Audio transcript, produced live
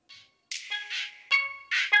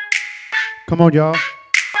Come on, y'all.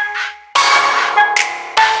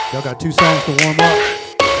 Y'all got 2 songs to warm up.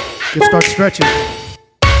 Just start stretching.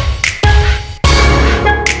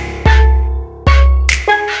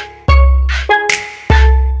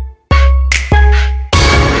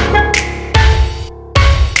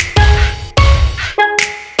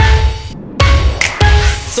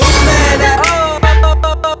 Superman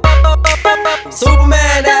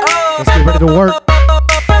that Let's get ready to work.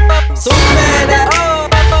 Superman that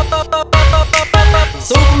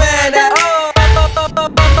Superman that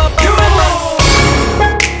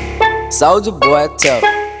Soulja Boy tough.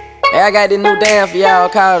 Hey, I got this new dance for y'all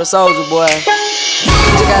called the Soulja Boy.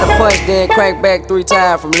 You gotta punch then crank back 3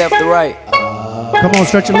 times from left to right. Come on,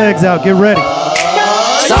 stretch your legs out, get ready.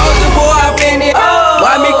 Soulja Boy up in it.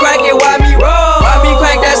 Why me crank it, why me roll? Why me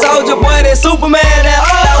crank that Soulja Boy, that Superman that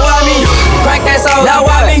Now why me crank that Soulja? Now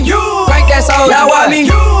why me crank that Soulja? Now why me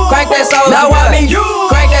crank that Soulja? Now why me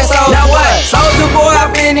crank that Soulja? Now what? Soulja Boy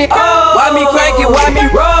up in it. Why me crank it, why me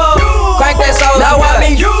roll? Crank that Soulja. Now why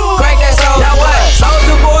me crank that Soulja? Now what?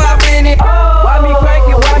 Soulja Boy up in it. Why me crank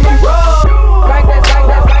it, why me roll? Crank that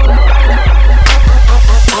Soulja.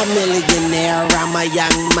 A millionaire, I'm a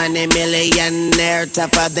young money millionaire,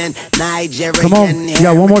 tougher than Nigerian. Come on, you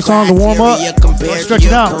got one more song to warm up. Stretch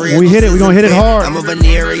it out. When we hit it, we're gonna hit it hard. I'm a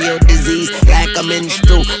venereal disease, like a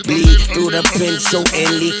menstrual bleed through the pencil and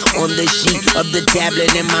leak on the sheet of the tablet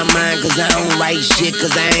in my mind. Cause I don't write shit,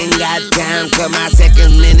 cause I ain't got time. Cause my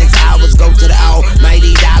seconds, minutes, hours go to the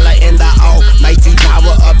almighty dollar and the almighty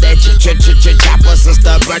power of that chopper.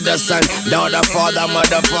 Sister, brother, son, daughter, father,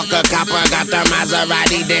 motherfucker, copper. Got the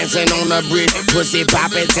Maserati dancing on the bridge, pussy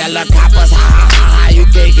poppin', tell the coppers, ha ha ha, you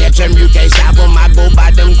can't catch them, you can't stop them. I go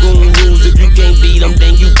by them goon rules. If you can't beat them,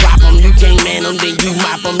 then you pop them. You can't man them, then you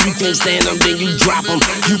mop them. You can't stand them, then you drop them.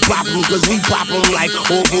 You pop them, cause we pop them like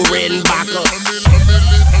Orville Red and Baca.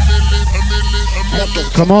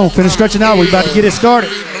 Come on, finish stretching out. We about to get it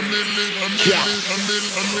started. Yeah. A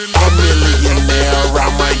millionaire,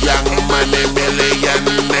 I'm a young money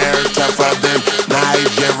millionaire, tougher than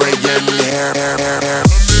Nigerian hair.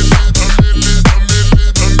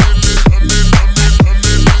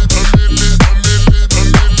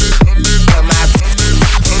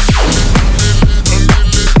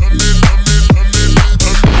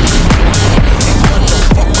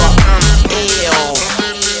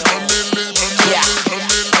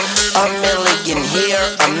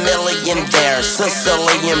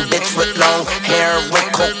 Sicilian bitch with long hair, with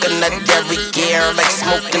coconut dairy gear, like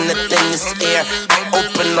smoking the thinnest air. I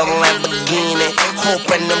open the Lamborghini,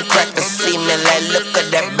 hoping them crackers see me. Like, look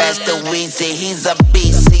at that bastard Weezy. He's a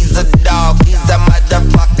beast, he's a dog, he's a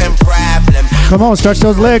motherfucking problem. Come on, stretch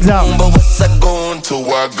those legs out. But what's a going to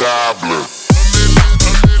a goblin?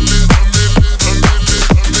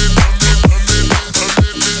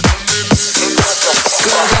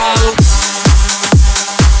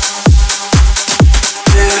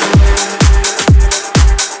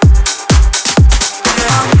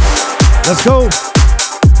 Let's go.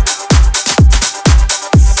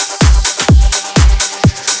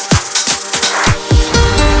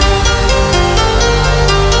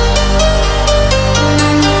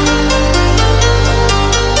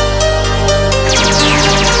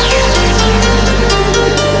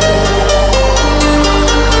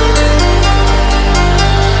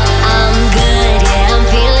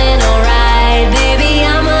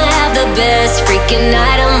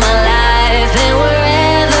 Night of my life, and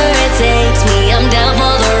wherever it takes me, I'm down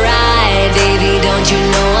for the ride. Baby, don't you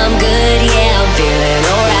know I'm good? Yeah, I'm feeling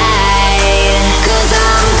alright. Cause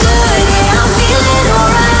I'm good, yeah, I'm feeling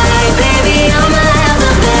alright. Baby, I'ma have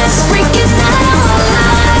the best freaking night of my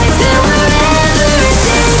life. And wherever it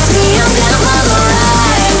takes me, I'm down for the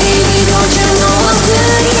ride. Baby, don't you know I'm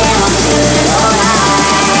good? Yeah, I'm feeling alright.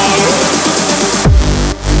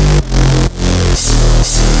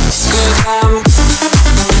 Cause I'm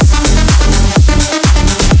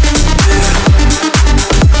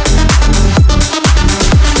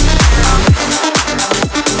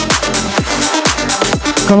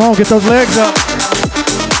Come on, get those legs up.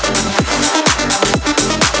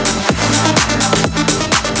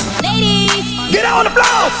 ladies, Get on the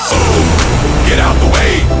floor! Get out the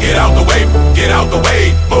way, get out the way, get out the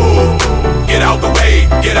way, move. Get out the way,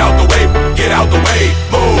 get out the way, get out the way,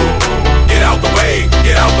 move. Get out the way,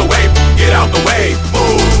 get out the way, get out the way,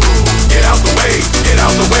 move. Get out the way, get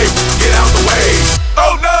out the way, get out the way.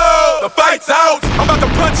 Oh no, the fight's out. I'm about to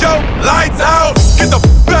punch your lights out. Get the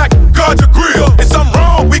back, guard your grill. It's something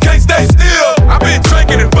wrong, we can't stay still. I've been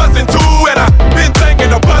drinking and busting too, and I've been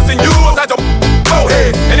thinking of busting you upside your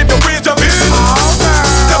forehead. And if your friends jump in,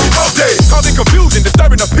 tell me both days. Causing confusion,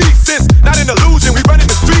 disturbing the peace. It's not an illusion, we running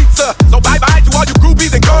the streets. So bye bye.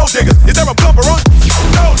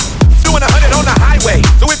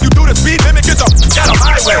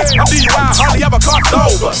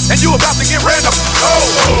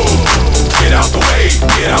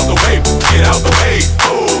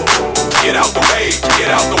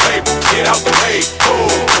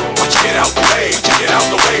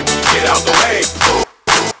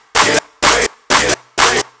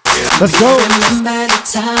 Let's go. Remember the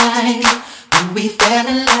time when we fell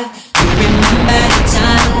in love. You remember the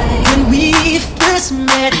time when we first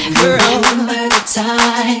met, girl. Remember the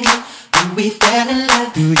time when we fell in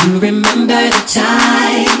love. Do you remember the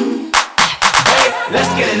time? Hey, let's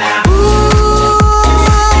get it now. Ooh,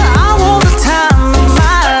 I want the time of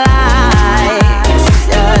my life.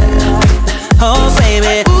 Yeah. Oh,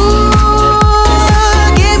 baby. Ooh,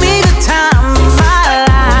 give me the time of my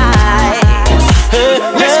life.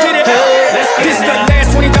 Let's get it. This is the last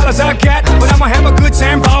 $20 I got, but I'ma have a good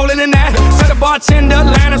time ballin' in that. Tell the bartender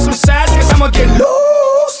line up some sides, cause I'ma get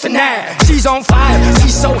loose tonight. She's on fire,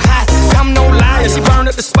 she's so hot, I'm no liar. She burned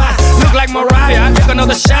up the spot, look like Mariah. I took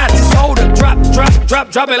another shot, hold her,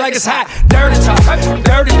 drop it like it's hot. Dirty talk,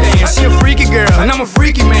 dirty dance. She a freaky girl, and I'm a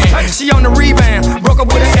freaky man. She on the rebound, broke up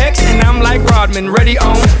with an ex, and I'm like Rodman, ready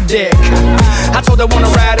on deck. I told her wanna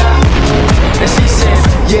ride out, and she said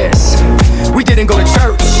yes. We didn't go to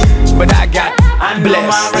church, but I got blessed. I knew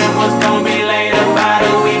my rent was gonna be late about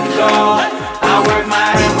a week ago. I worked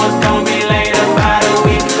my rent was gonna be late about a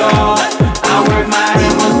week ago. I worked my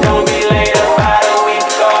rent was gonna be late about a week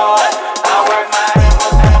ago. I worked my rent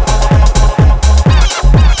was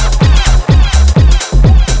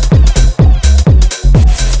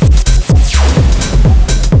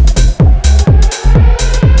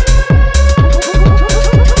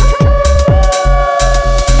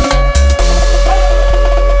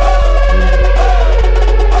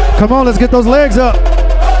Come on, let's get those legs up.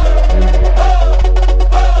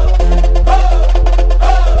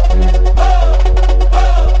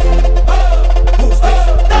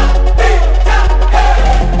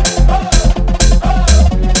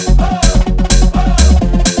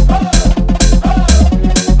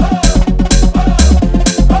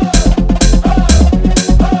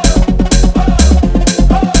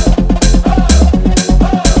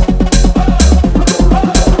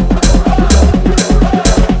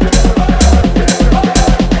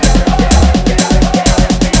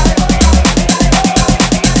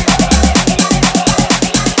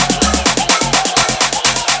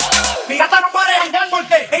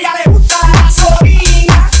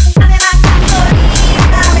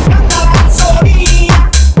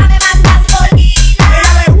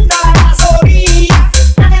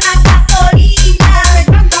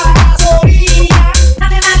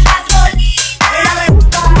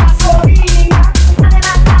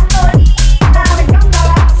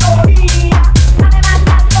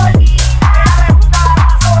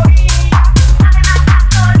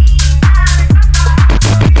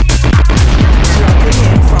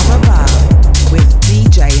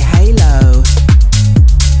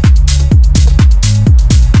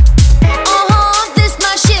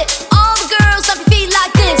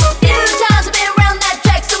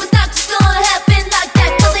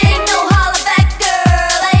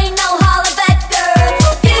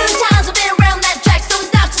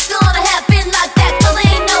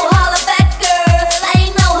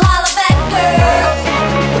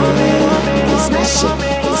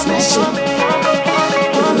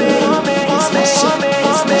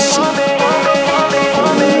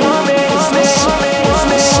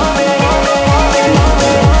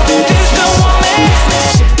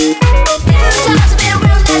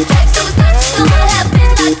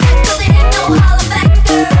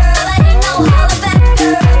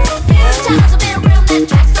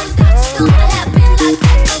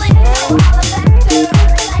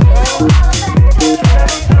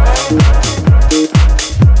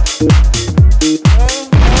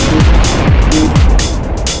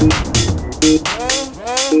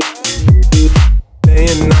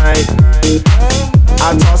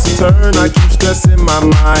 I toss and turn, I keep stressing my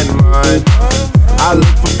mind. I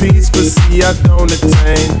look for peace, but see I don't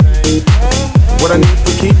attain. What I need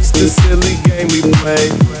for keeps the silly game we play.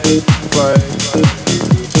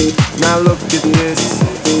 Now look at this.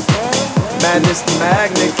 Madness, the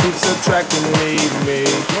magnet keeps attracting me.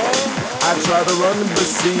 I try to run, but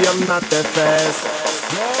see I'm not that fast.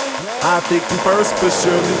 I think I'm first, but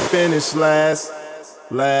surely finish last.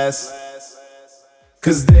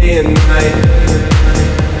 Cause day and night,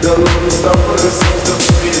 the lonely stoner seems to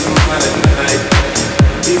free his mind at night.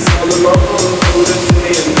 He's all alone through the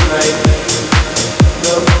day and night.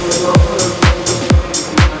 The lonely stoner.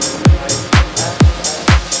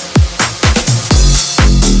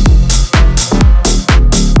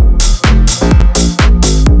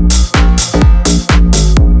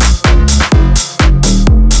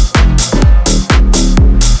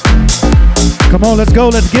 Come on, let's go,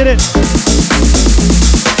 let's get it.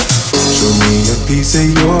 Show me a piece of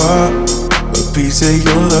your heart, a piece of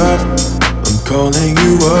your love. I'm calling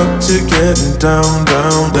you up to getting down.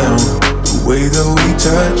 The way that we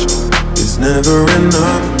touch, is never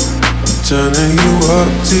enough. I'm turning you up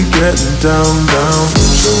to getting down, down.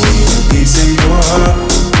 Show me a piece of your heart,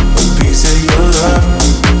 a piece of your love.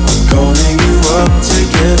 I'm calling you up to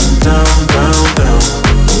getting down, down, down.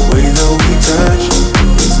 The way that we touch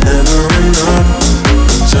is never enough.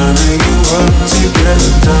 I'm turning you up to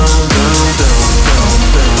getting down, down, down, down,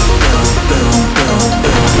 down, down, down,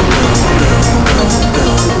 down, down, down,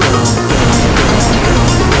 down, down.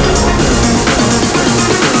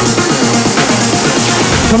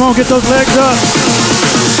 Come on, get those legs up.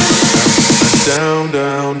 Down,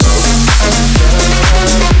 down,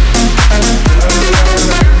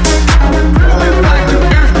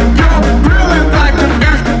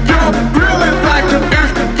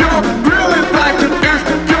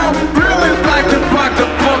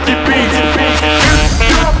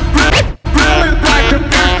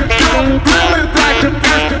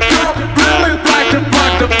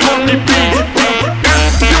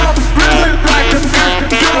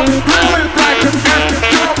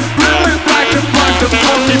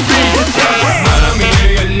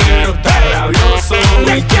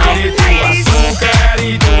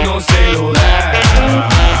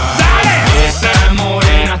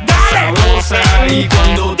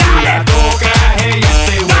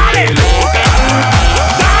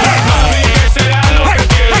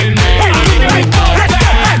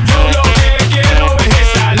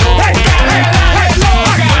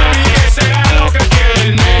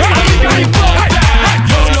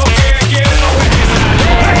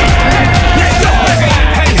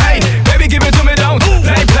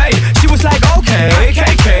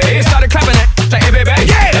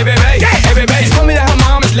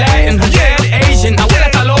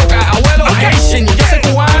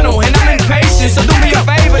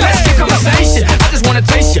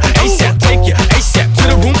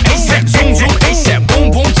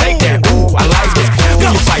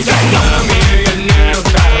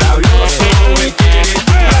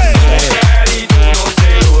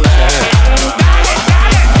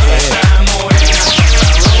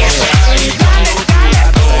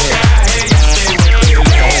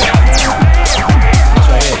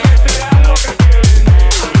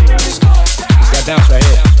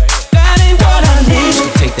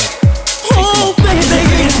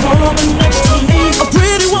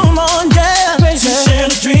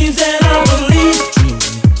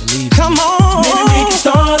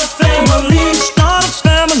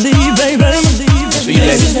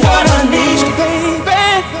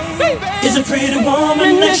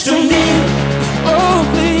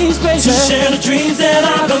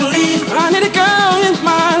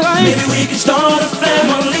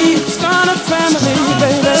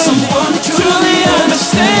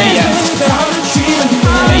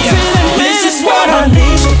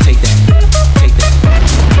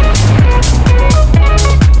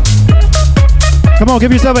 Come on,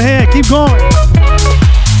 give yourself a hand. Keep going.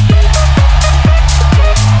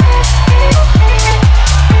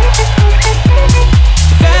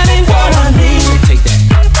 That ain't what I need. Take that.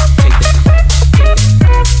 Take that.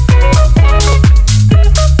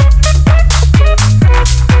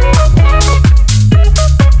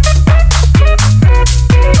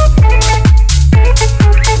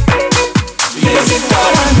 This is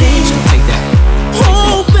what I need. Take that.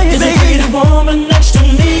 Oh, baby. Is a pretty woman next to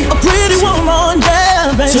me. A pretty woman,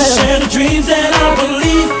 yeah, baby. To share the dreams that I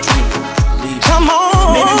believe. Come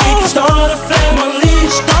on. Maybe we can start a family.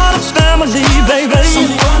 Start a family, baby.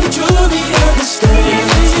 Someone to truly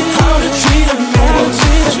understand how to treat a man.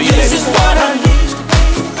 This is what I need.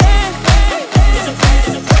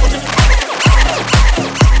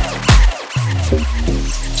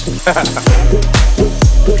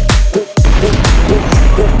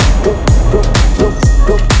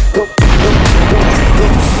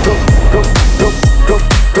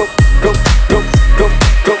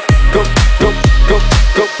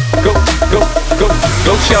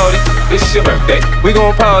 Go shorty, it's your birthday. We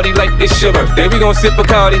gon' party like it's your birthday. We gon' sip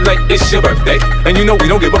Bacardi like it's your birthday. And you know we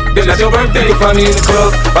don't give up, it's not your birthday. You can find me in the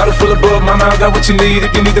club, bottle full of bug. My mind got what you need if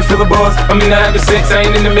you need to fill the bars. I'm in the having sex, I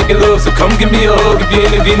ain't into making love. So come give me a hug if you're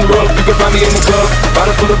into getting rough. You can find me in the club,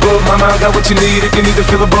 bottle full of bug. My mind got what you need if you need to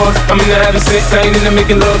fill the bars. I'm in the having sex, I ain't into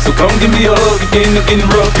making love. So come give me a hug if you're into getting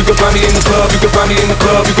rough. You can find me in the club, you can find me in the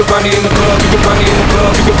club, you can find me in the club, you can find me in the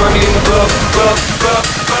club, you can find me in the club, club, club,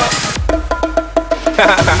 club.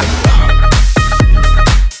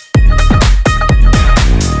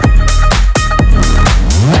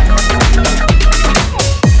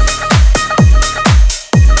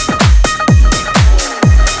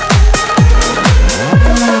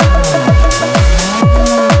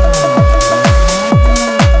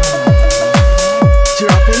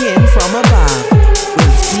 Dropping in from above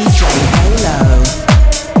with DJ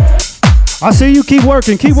I see you. Keep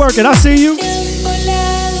working. Keep working. I see you.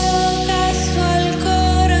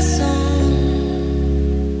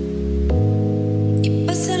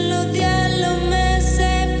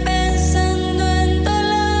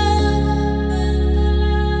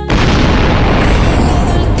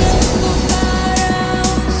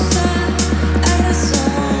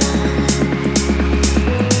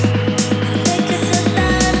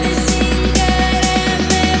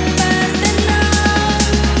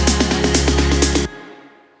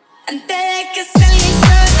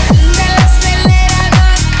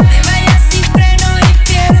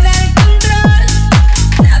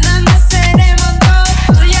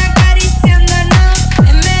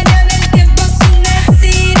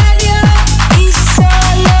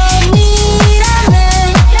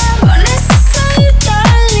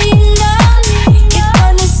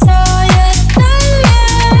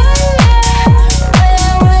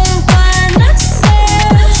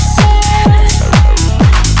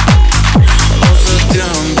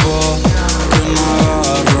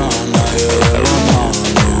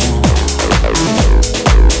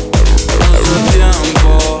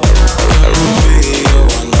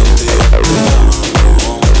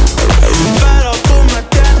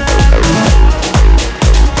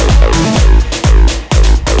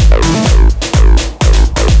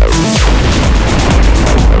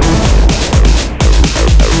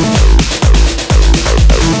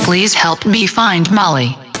 Please help me find Molly.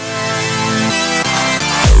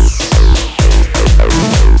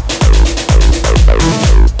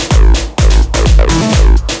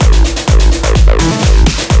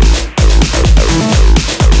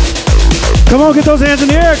 Come on, get those hands in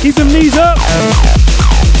the air. Keep them knees up.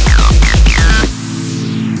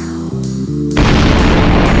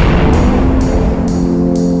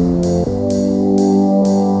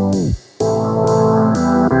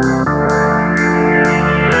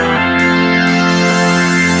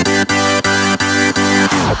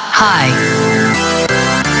 Hi.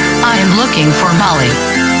 I'm looking for Molly.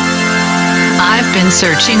 I've been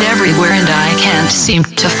searching everywhere and I can't seem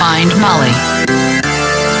to find Molly.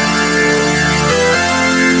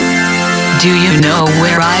 Do you know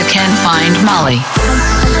where I can find Molly?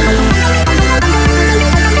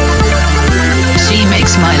 She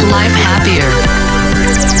makes my life happier.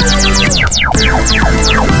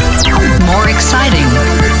 More exciting.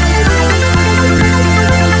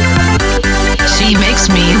 She makes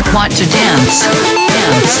me want to dance,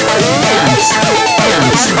 dance, dance, dance,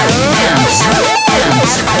 dance, dance,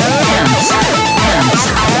 dance, dance,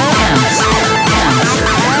 dance, dance.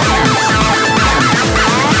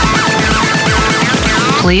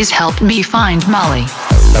 Please help me find Molly.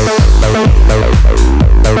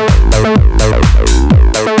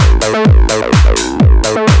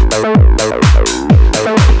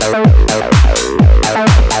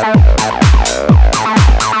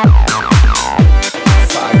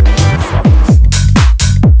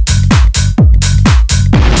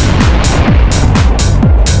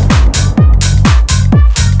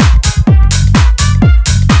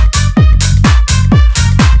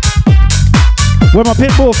 Where my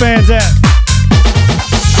Pitbull fans at?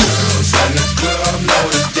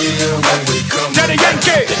 Daddy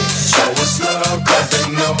Yankee. Show us love cause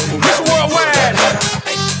they know it's worldwide.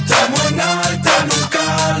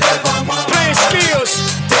 Playing skills.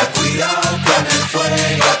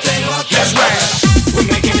 That's right.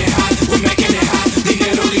 We're making it hot, we're making it hot.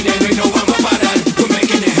 Dinero, dinero y no vamos a parar. We're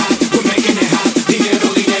making it hot, we're making it hot.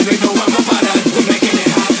 Dinero, dinero y no vamos a parar. We're making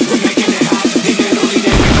it hot, we're making it hot. Dinero,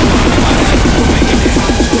 dinero y no vamos a parar. We're making it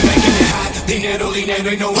hot, we're making it hot. Dinero,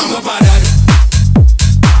 dinero y no vamos a parar.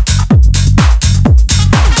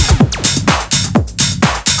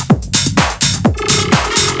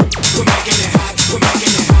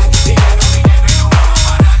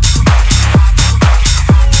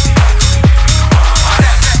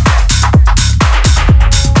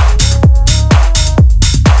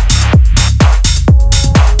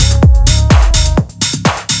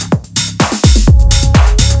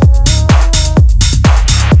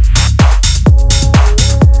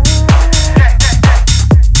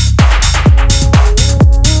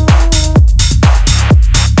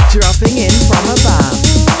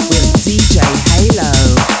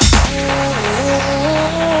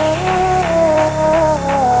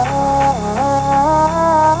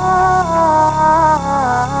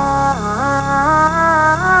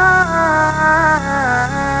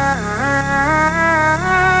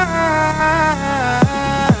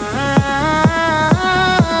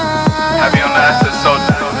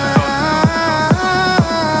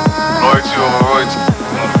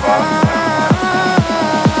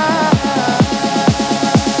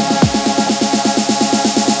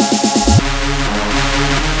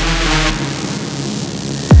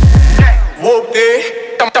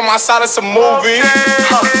 my side, it's a movie.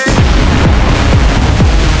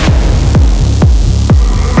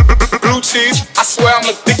 Blue cheese, I swear I'm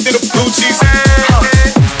addicted to blue cheese.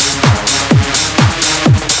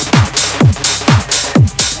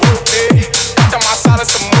 On my side,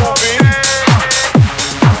 it's a movie.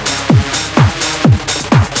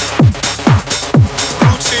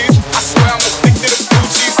 Blue cheese, I swear I'm addicted to blue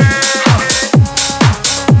cheese.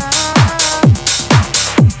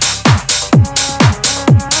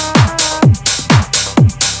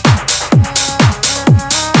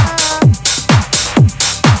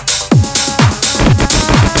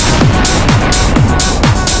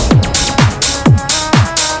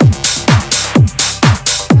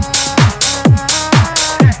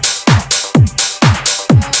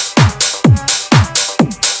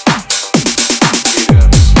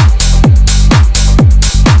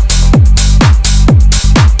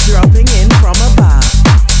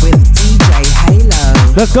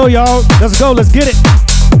 Let's go, y'all. Let's go. Let's get it.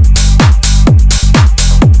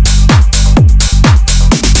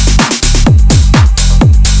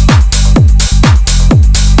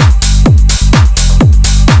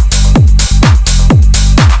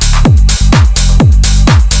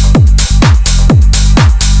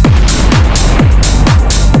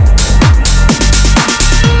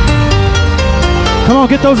 Come on,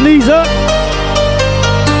 get those knees up.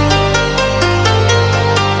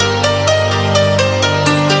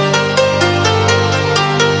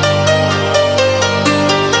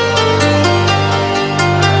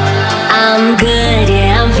 I'm good,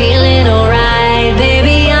 yeah, I'm feeling alright.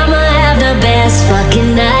 Baby, I'ma have the best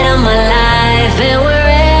fucking night of my life. And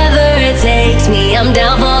wherever it takes me, I'm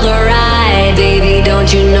down for the ride. Baby,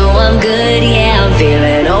 don't you know I'm good, yeah, I'm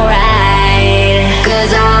feeling alright.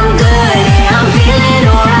 Cause I'm good, yeah, I'm feeling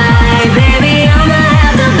alright. Baby, I'ma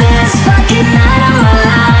have the best fucking night of my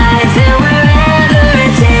life. And wherever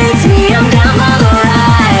it takes me, I'm down for the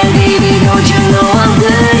ride. Baby, don't you know I'm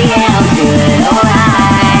good, yeah, I'm feeling alright.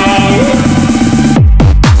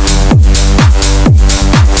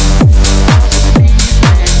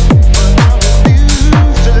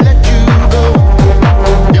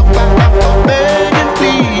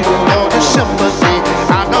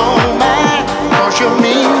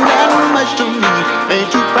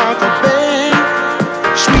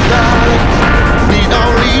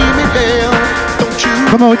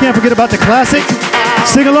 Come on, we can't forget about the classic.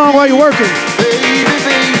 Sing along while you're working. Baby,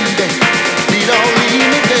 baby, please don't leave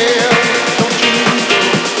me there. Don't you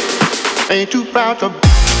go. Ain't too proud to.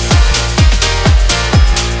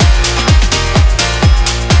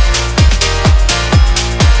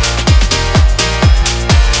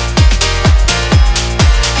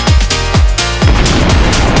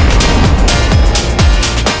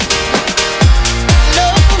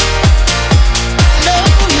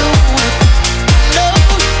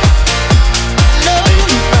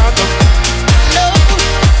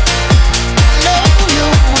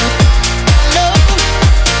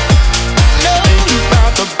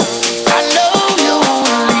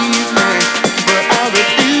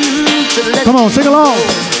 Come on, sing along.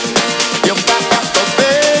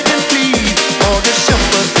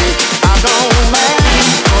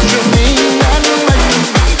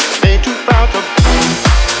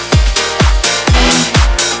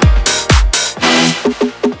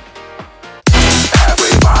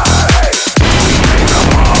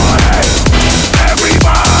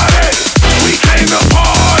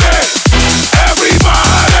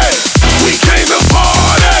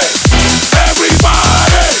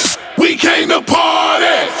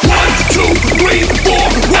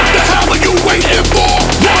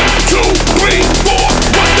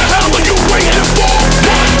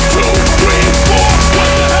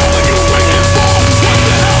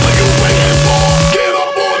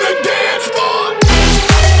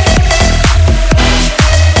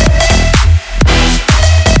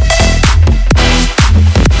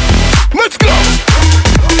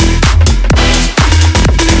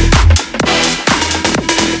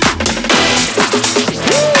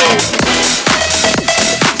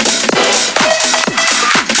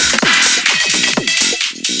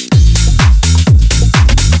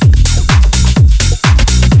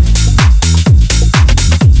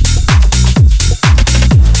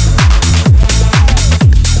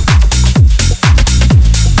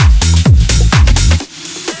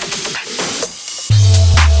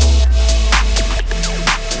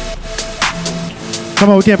 Come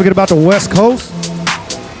on, we can't forget about the West Coast.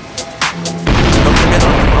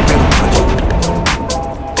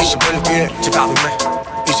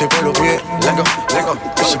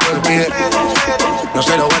 No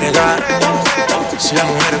se lo voy a negar. Si la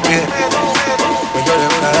mujer es fiel, pues yo le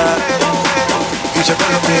voy a dar. Y dice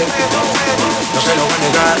con los pies, no se lo va a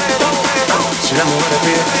negar. Si la mujer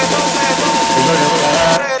pide, yo le voy a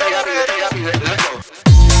dar.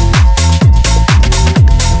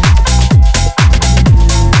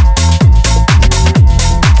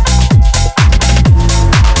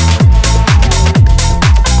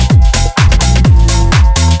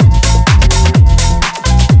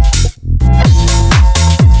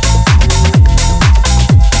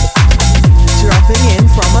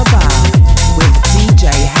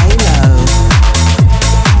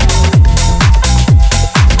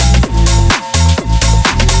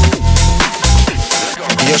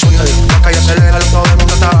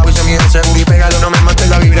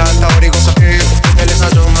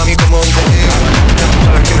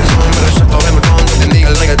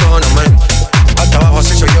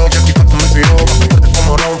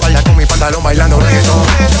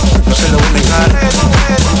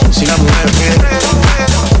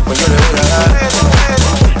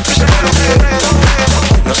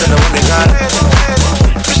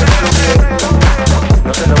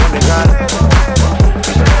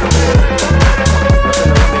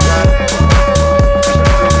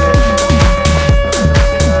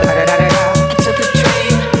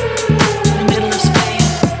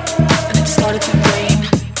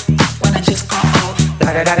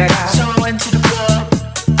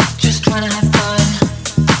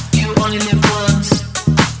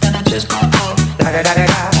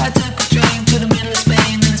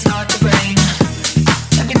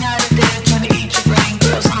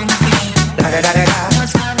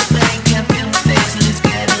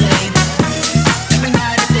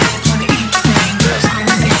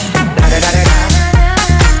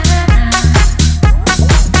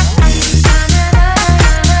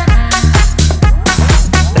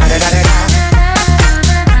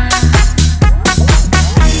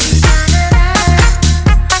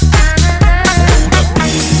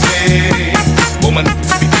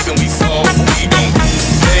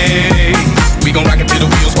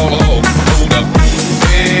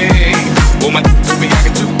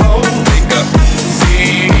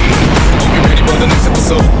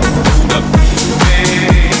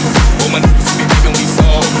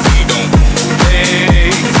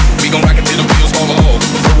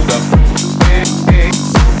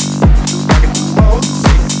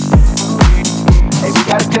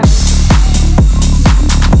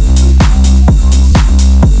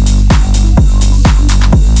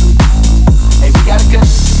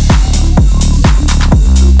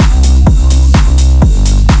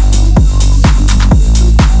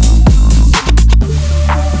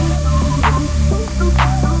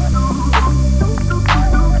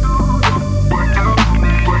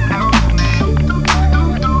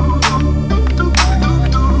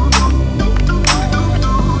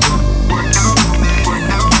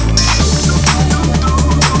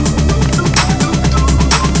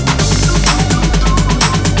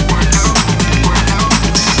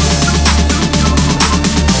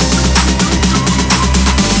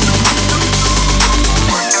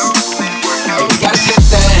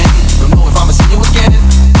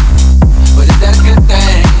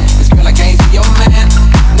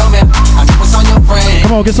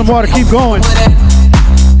 Get some water, keep going.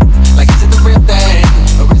 Like, is it the real thing?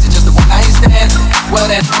 Or is it just the one night stand? Well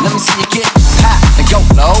then, let me see you get high and go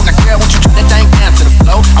low. Now girl, won't you try that thing down to the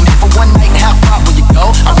flow? I'm here for one night and how far will you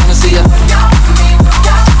go? I wanna see you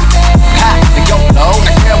high and go low.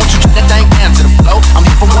 Now girl, won't you try that thing down to the flow? I'm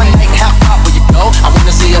here for one night and how far will you go? I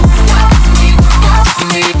wanna see you.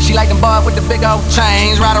 She like them boys with the big old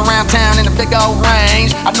chains, ride around town in the big old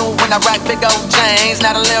range. I knew it when I rock big old chains.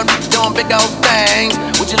 Now the little niggas doing big old things.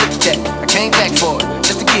 Would you look at that? I came back for it,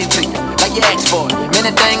 just to give to you, like you asked for it. Man,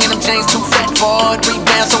 that thing in them chains too fat for it.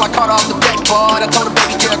 Rebound, so I caught off the backboard. I told her,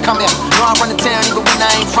 baby girl, come here. Know I run the town even when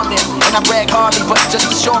I ain't from here. And I brag hardly, but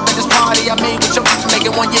just to show up at this party I made with your bitch, make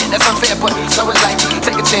it one year. That's unfair, but so it's like,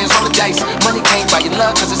 take a chance, roll the dice. Money can't buy your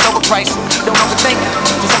love, cause it's overpriced. Don't overthink it,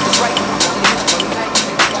 just something's right.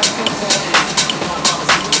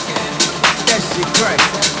 That shit great.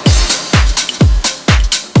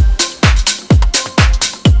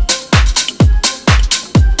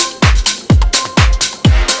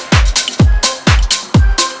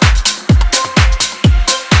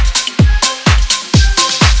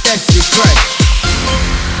 That shit great.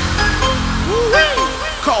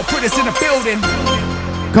 Call Prettis in the building.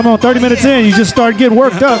 Come on, 30 minutes in, you just start getting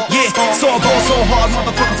worked up. Yeah, so I go so hard,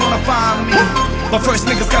 motherfuckers wanna find me. But first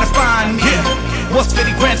niggas gotta find me. What's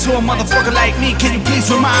 50 grand to a motherfucker like me? Can you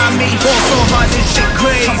please remind me? Ball so hard, this shit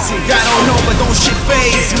crazy. I don't know, but don't shit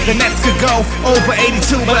phase me. The Nets could go over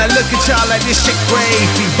 82, but I look at y'all like this shit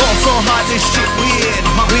crazy. Ball so hard, this shit weird.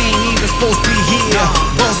 We ain't even supposed to be here.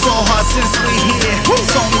 Ball so hard since we here.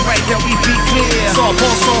 It's only right that we be clear. Saw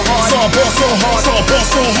ball so hard, saw ball so hard, saw ball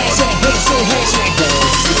so hard, saw ball so hard, saw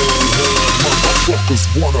ball so hard. Motherfuckers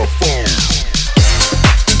wanna fall.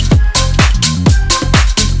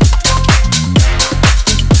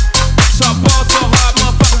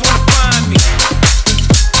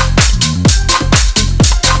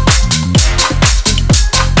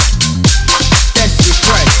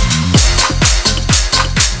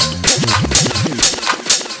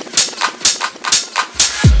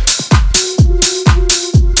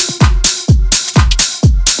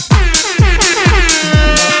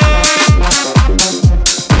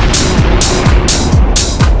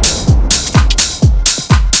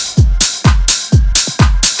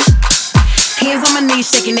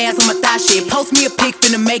 Shaking ass on my thigh shit. Post me a pic,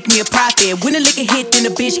 finna make me a profit. When the liquor hit, then the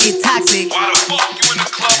bitch get toxic. Why the fuck you in the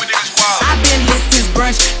club with niggas wild? I've been lit since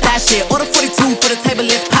brunch, that shit. Order 42 for the table,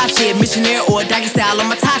 let's pop shit. Missionary or doggy style on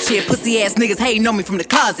my top shit. Pussy ass niggas hating on me from the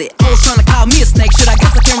closet. Hoes tryna call me a snake, shit, I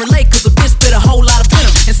guess I can relate. Cause a bitch spit a whole lot of venom.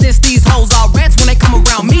 And since these hoes all rats, when they come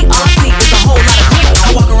around me, all I see is a whole lot of venom. I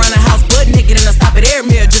walk around the house butt naked and I stop at air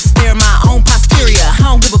mirror just to stare at my own posterior. I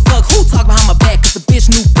don't give a fuck who talk behind my back, cause the bitch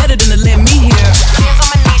knew better than to let me hear. Hands on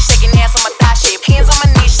my knees, shaking ass on my thigh shape. Hands on my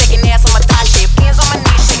knees, shaking ass on my thigh shape. Hands on my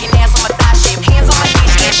knees, shaking ass on my thigh shape. Hands on my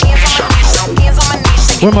knees, hands on my knees, hands on my knees,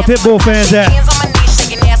 shaking. Where my Pitbull fans at? Hands on my knees,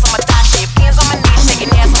 shaking ass on my thigh shape. Hands on my knees,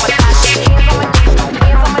 shaking ass on my thigh shape. Hands on my knees,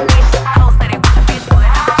 hands on my knees. Hoes say they want the bitch, boy.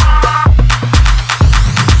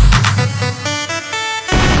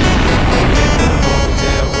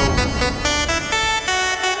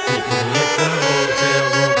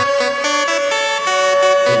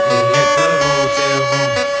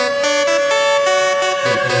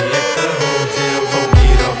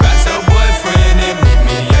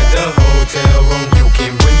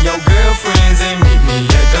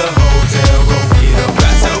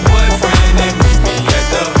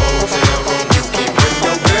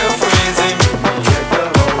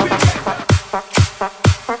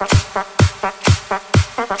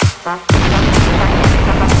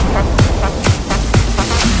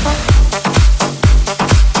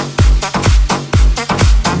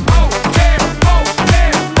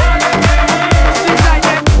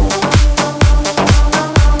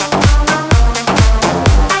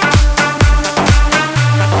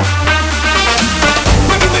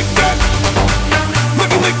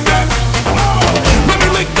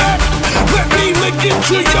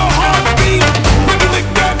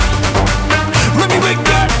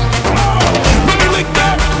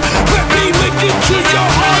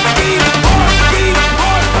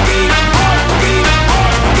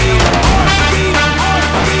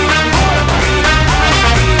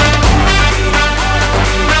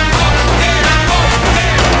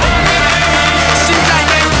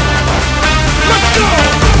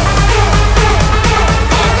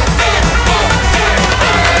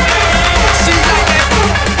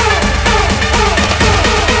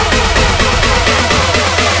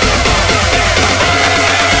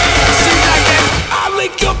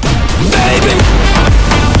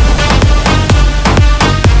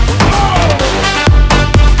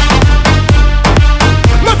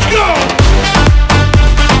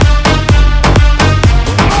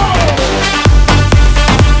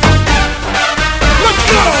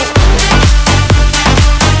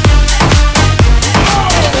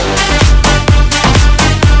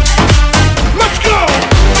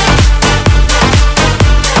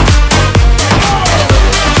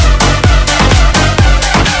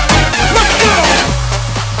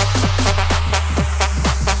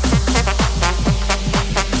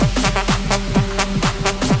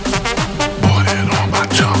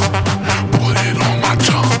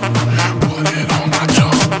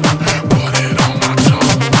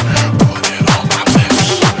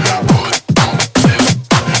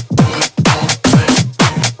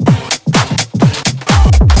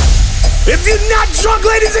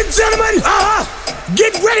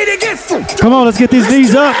 Come on, let's get these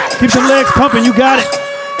knees up. Keep some legs pumping. You got it.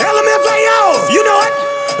 LMFAO, you know it.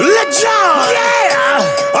 Let's go. Yeah.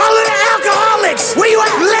 All of the alcoholics, where you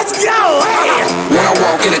at? Let's go. Hey. When I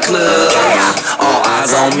walk in the club, all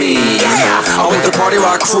eyes on me. I'm with the party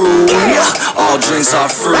rock crew. All drinks are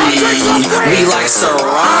free. We like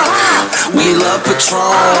Ciroc. We love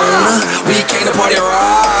Patron. We came to party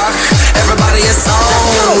rock. Everybody is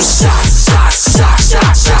on. Shots, shots, shots,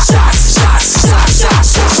 shots, shots, shots, shots, shots, shots,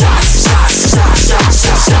 shots, shots, shots, shots,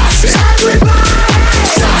 shots, shots. Everybody.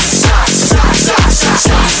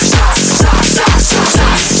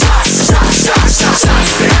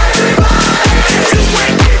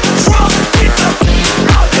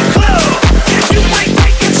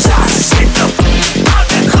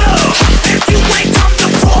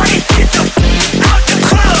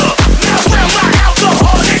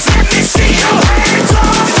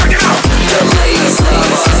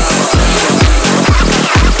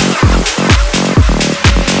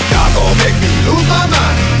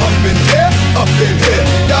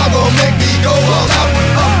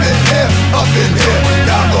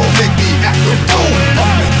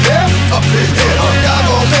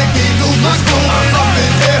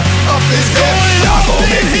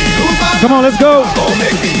 Come on, let's go. Y'all gon'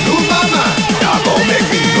 make me lose my mind. Y'all gon' make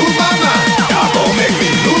me lose my mind. Y'all gon' make me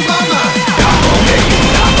lose my mind. Y'all gon' make me,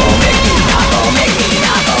 y'all gon' make me, y'all gon' make me,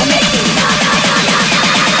 y'all gon' make me,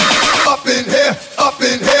 up in here, up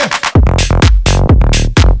in here.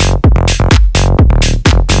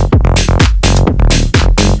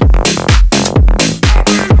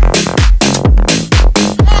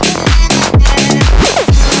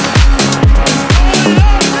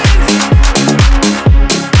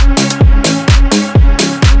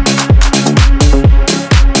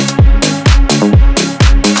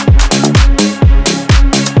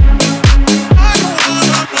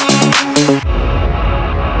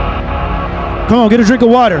 Come on, get a drink of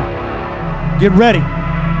water. Get ready.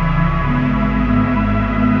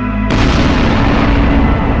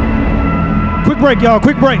 Quick break, y'all,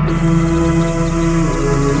 quick break.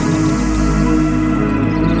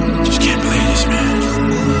 Just can't believe this, man.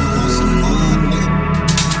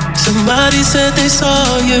 Somebody said they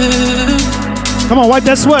saw you. Come on, wipe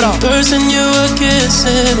that sweat off. The person you were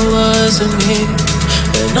kissing wasn't me,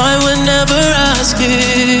 and I would never ask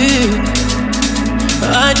you.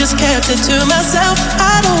 I just kept it to myself.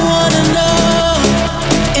 I don't wanna know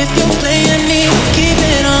if you're playing me, keep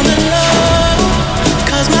it on the low,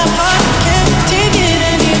 'cause my heart can't take it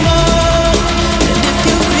anymore. And if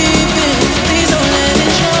you're creeping, please don't let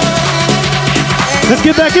it show. Let's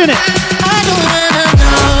get back in it. I don't wanna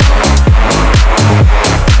know.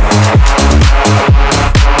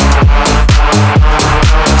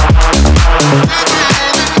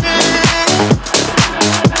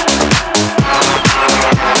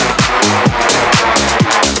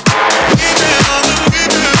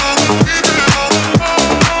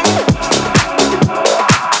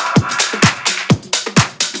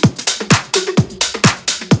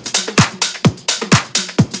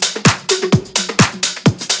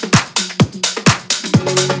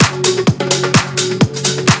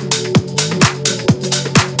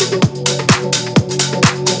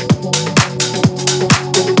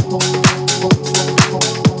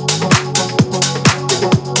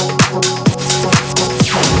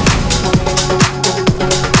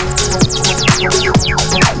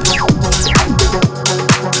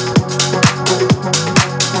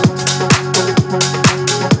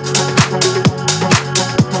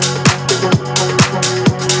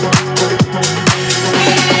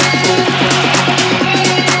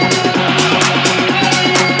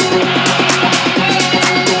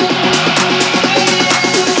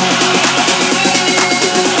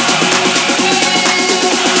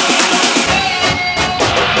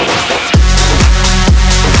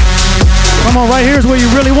 Come on, right here is where you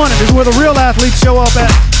really want it. This is where the real athletes show up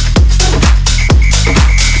at.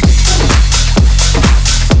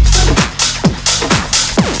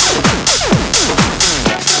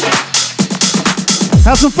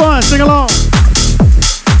 Have some fun, sing along.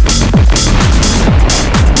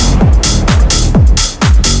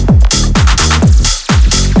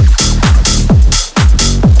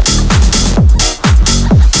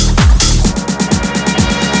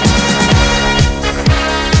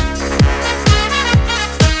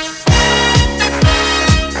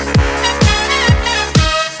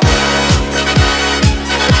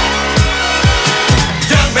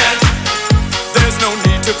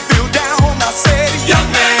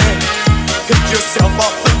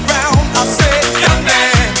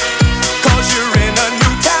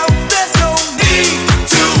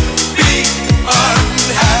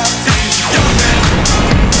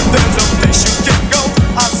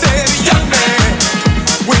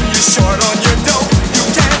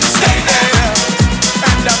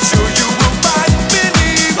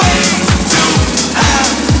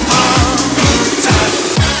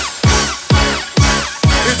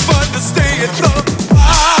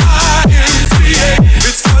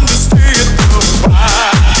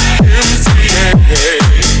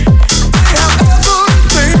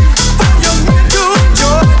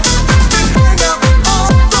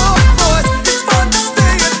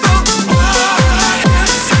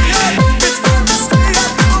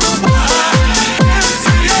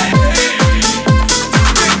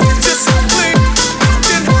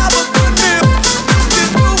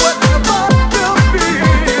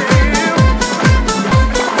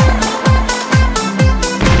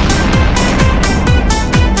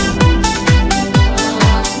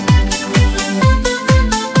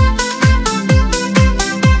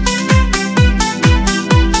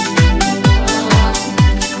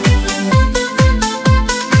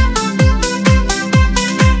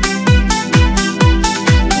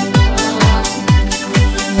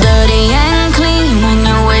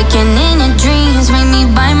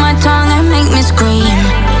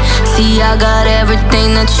 I got every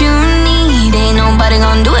everything that you need. Ain't nobody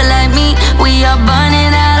gonna do it like me. We are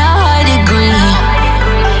burning at a high degree.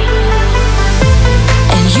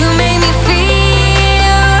 And you make me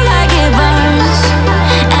feel like it burns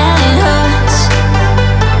and it hurts.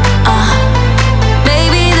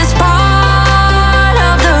 Baby, this part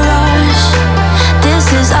of the rush.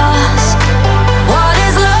 This is us. What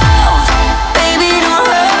is love? Baby, don't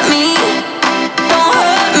hurt me. Don't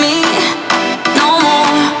hurt me no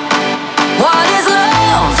more. What is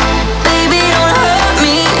love? Baby, don't hurt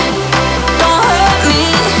me. Don't hurt me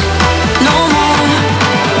no more.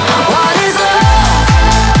 What is love?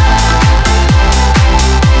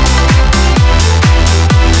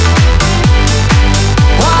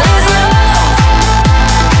 What is love?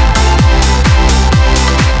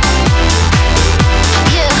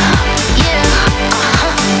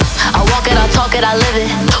 I walk it, I talk it, I live it.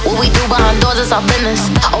 What we do behind doors is our business.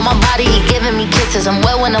 On my body, he giving me kisses. I'm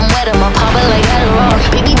wet when I'm wet, I'm popping like Adderall.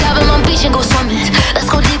 Baby, dive in my beach and go swimming. Let's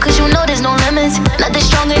go deep, cause you know there's no limits. Nothing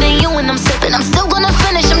stronger than you when I'm sipping. I'm still gonna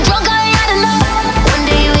finish, I'm drunk, I ain't had enough. One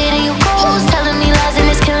day you hit and you go, telling me lies and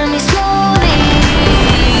it's killing me slowly.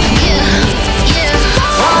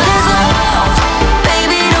 What is love?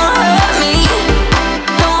 Baby, don't hurt me.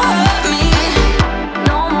 Don't hurt me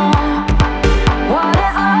no more. What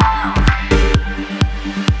is love?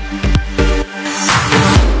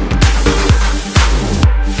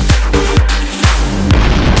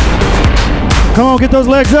 Come on, get those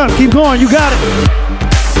legs up. Keep going. You got it.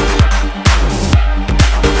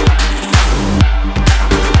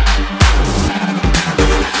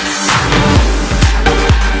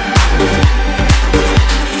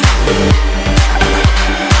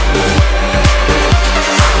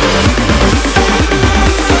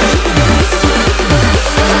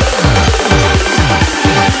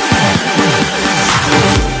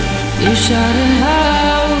 You shout it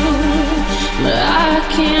out, but I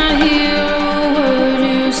can't hear a word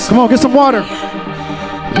you say. Come on, get some water.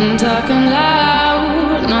 I'm talking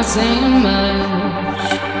loud, not saying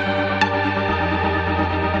much.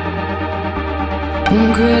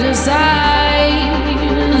 I'm criticized,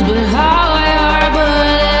 but how I are,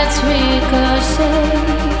 but it's ricochet.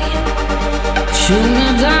 Shoot me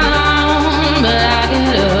down, but I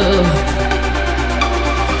get up.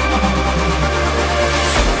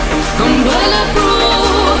 I'm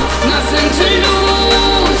bulletproof, nothing to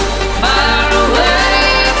lose. Far away,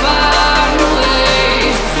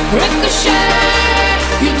 ricochet.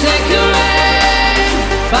 You take your aim.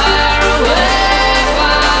 Far away.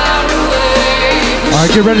 All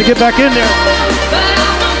right, get ready to get back in there. But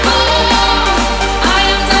I'm a fool. I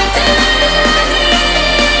am titanium.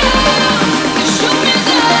 You shoot me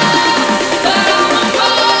down, but I'm a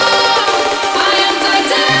fool. I am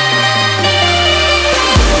titanium.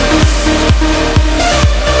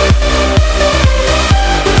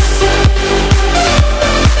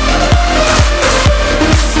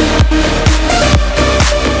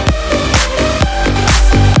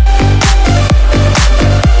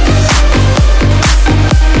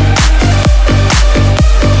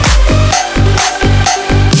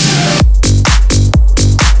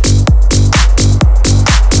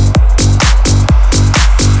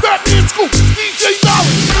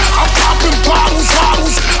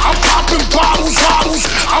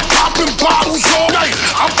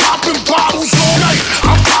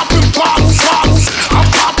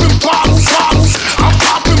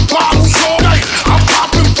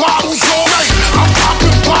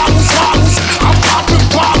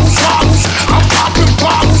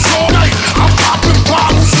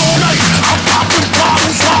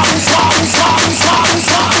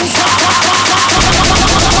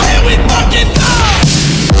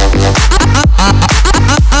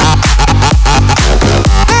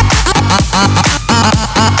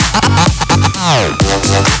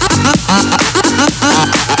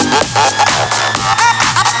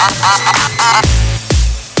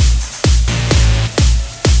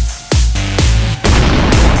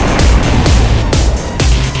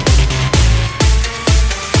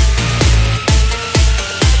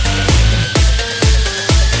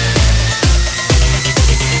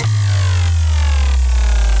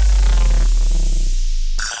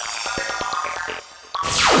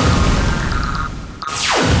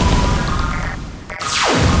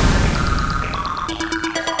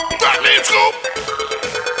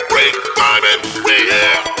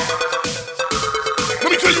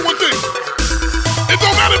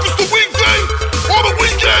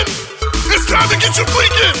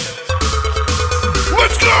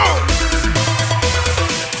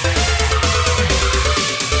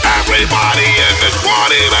 Everybody in this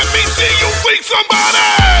party, let me see you freak somebody.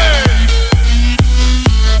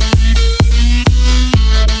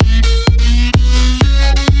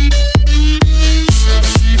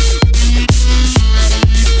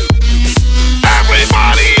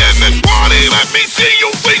 me see you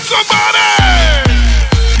beat somebody.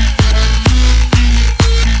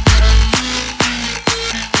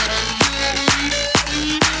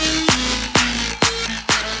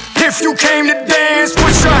 If you came to dance,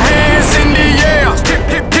 put your hands in the air.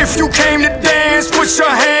 If you came to dance, put your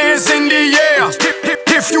hands in the air.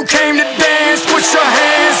 If you came to dance, put your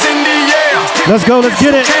hands in the air. Let's go, let's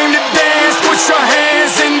get it. If you came to dance, put your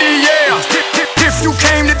hands in the air. If you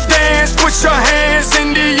came to dance, put your hands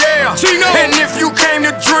in the air. And if you came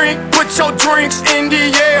to drink, put your drinks in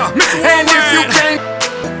the air. And if you came,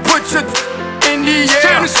 put your in the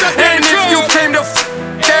air. And if you came to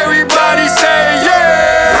everybody say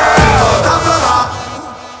yeah.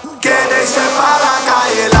 Quiere irse pa' la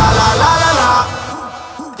calle, la la la la la.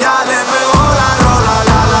 Ya le pegó la rola,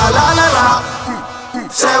 la la la la la.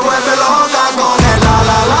 Se vuelve loca con el la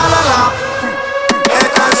la la la la.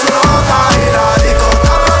 Está en su nota y la disco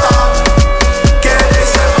está rota. Quiere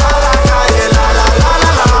irse pa' la calle, la la la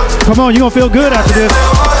la la. Come on, you gonna feel good after this.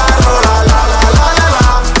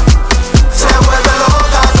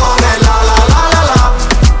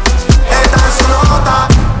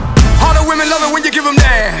 All the women love it when you give them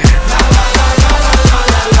that.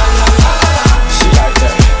 She like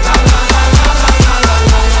that.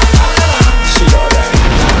 She love that.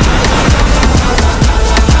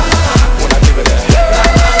 When I give her that.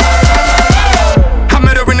 I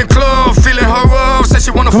met her in the club, feeling her up, said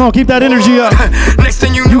she wanna. Come on, keep that energy up. Next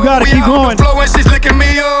thing you know, You gotta we keep out on going. the floor and she's licking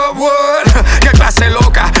me up. What? Qué clase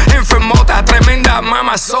loca, enfermota, tremenda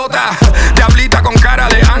mamazota. Diablita con cara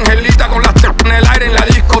de angelita, con las en el aire en la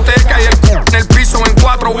discoteca y el en el piso en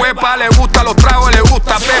cuatro huepas. Le gusta los tragos, le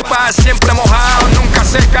gusta pepa, siempre mojado, nunca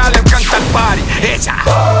seca, le encanta el party. Ella.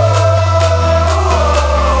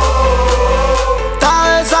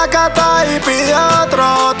 Está desacata y pide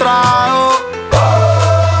otro trago.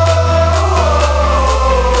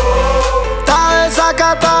 Está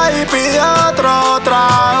desacata y pide otro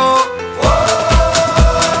trago.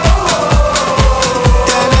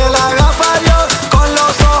 Tiene la gafa yo con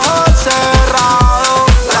los ojos cerrados.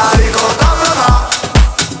 La disco está flota.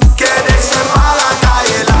 Quiere irse pa' la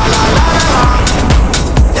calle, la la la la la.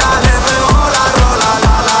 Ya le pegó la rola,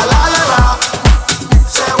 la la la la la.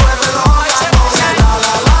 Se vuelve loca con el la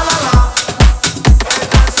la la la la.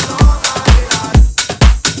 Está en su nota y la.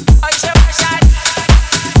 Hoy se va a salir.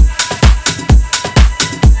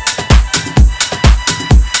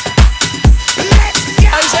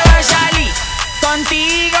 Hoy se va a salir,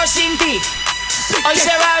 contigo sin ti. Hoy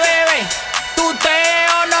se va a beber, tú te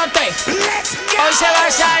o no te. Hoy se va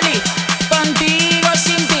a salir, contigo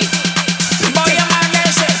sin ti. Voy a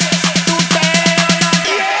amanecer, tú te o no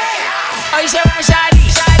te. Hoy se va a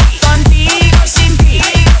salir, contigo sin ti.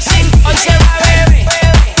 Hoy se va a beber,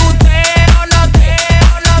 tú te o no te.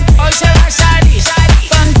 Hoy se va a salir,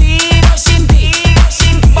 contigo sin ti.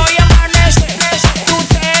 Voy a amanecer, tú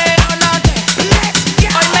te o no te.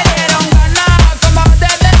 Hoy me dieron ganas como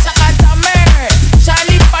de desacatarme.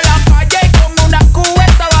 Salí pa' la calle con una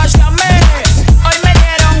cubeta vaciarme. Hoy me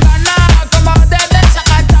dieron ganas como de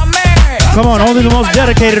desacatarme. Come on, only the most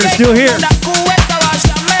dedicated are still here. Una cubeta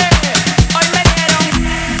vaciarme. Hoy me dieron.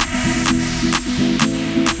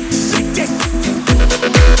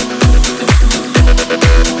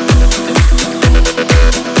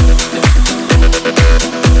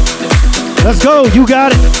 Let's go, you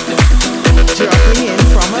got it. Dropping in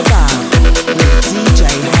from above with DJ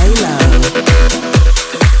Halo.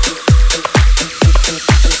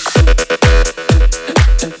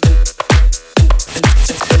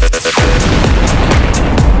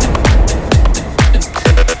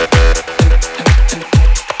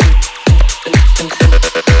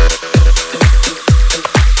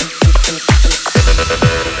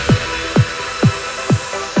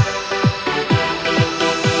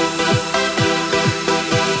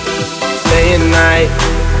 Day and night,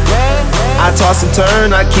 I toss and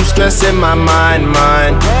turn, I keep stressing my mind.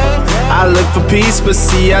 I look for peace, but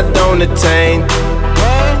see I don't attain.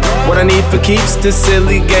 What I need for keeps this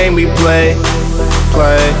silly game we play.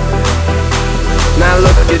 Now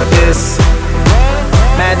look at this,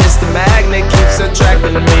 madness the magnet keeps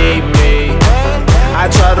attracting me. I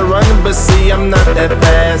try to run, but see I'm not that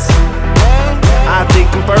fast. I think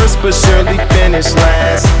I'm first, but surely finish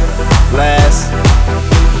last.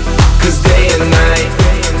 Cause day and night,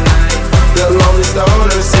 the lonely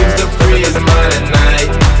stoner seems to free his mind at night.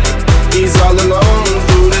 He's all alone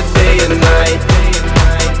through the day and night.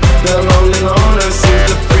 The lonely loner seems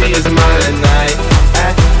to free his mind at night.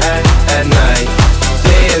 At night,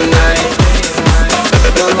 day and night.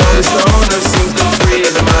 The lonely stoner seems to free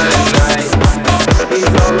his mind at night. He's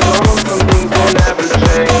all alone, some things will never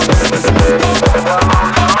change.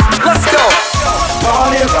 Let's go.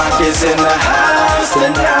 is in the house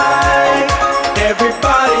tonight.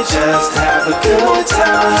 Everybody just have a good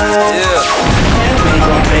time. And we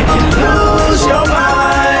gon' make you lose your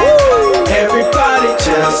mind. Everybody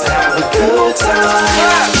just have a good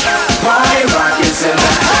time. Party rock is in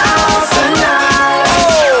the house tonight.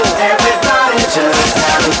 Everybody just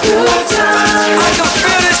have a good time. And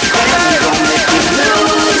we gon' make you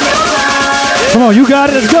lose your mind. Come on, you got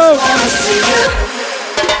it, let's go.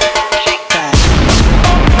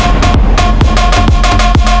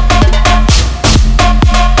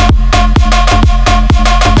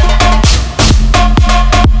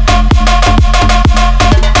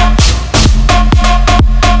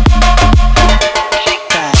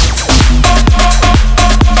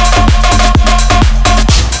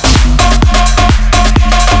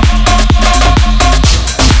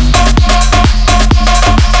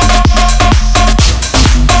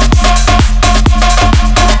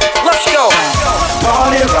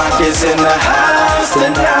 In the house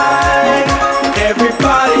tonight.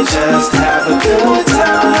 Everybody just have a good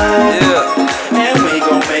time. And we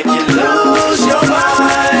gon' make you lose your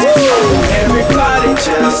mind. Everybody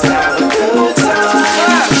just have a good time.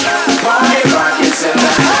 Party rock is in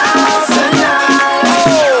the house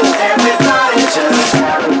tonight. Everybody just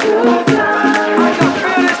have a good time.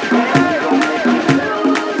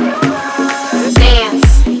 Dance.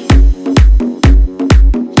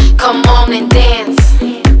 Come on and dance.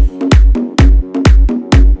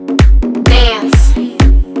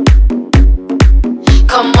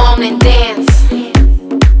 Come on and dance.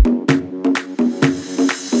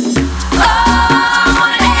 Oh, I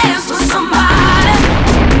wanna dance with somebody.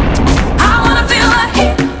 I wanna feel a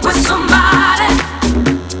hit with somebody.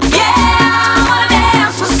 Yeah, I wanna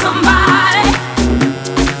dance with somebody.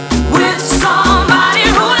 With somebody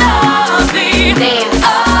who loves me. Dance.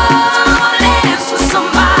 Oh, I wanna dance with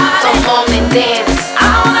somebody. Come on and dance. I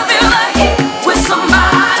wanna feel a hit with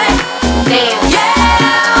somebody. Dance. Yeah,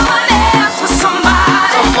 I wanna dance with somebody.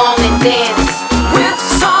 Come on and dance with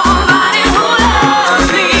somebody who loves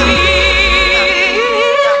me.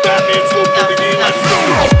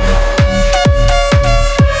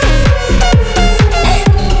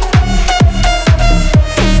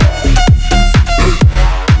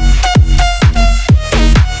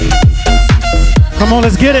 Come on,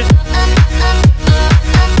 let's get it.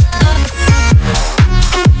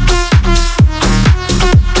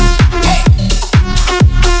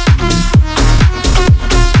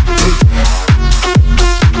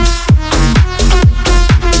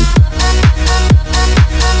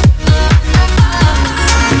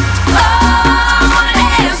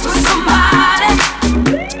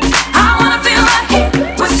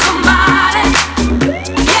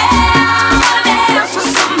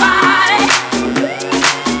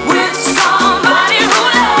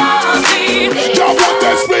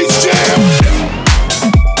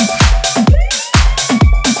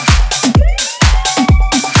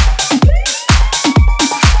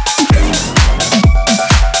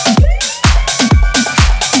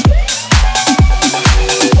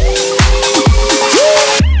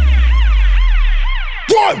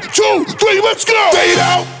 Let's go! Fade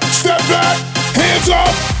out, step back, hands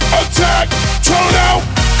up, attack, turn out,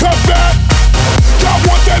 cut back. Y'all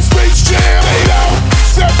want that Space Jam? Fade out,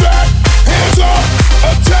 step back, hands up,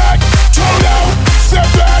 attack, turn out, step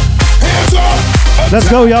back, hands up, attack. Let's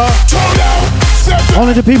go, y'all. Turn out, step back.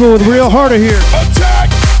 Only the people with real heart are here.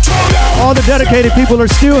 Attack, turn out. All the dedicated people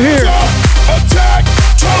are still here. Attack,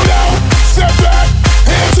 turn out, step back,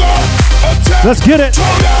 hands up, attack. Let's get it. Turn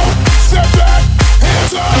out, step back,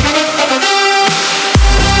 hands up.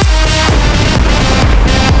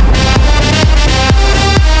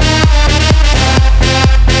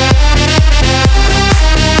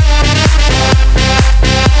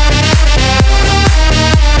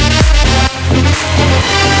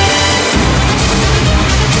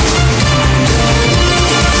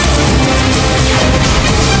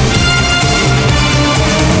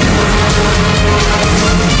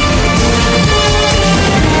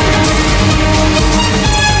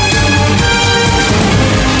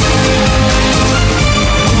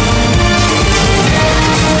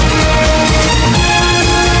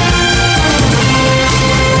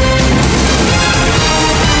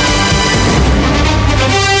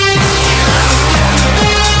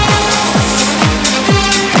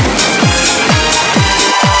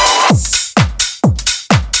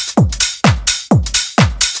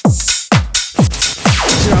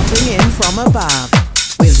 Above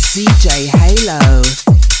with DJ Halo.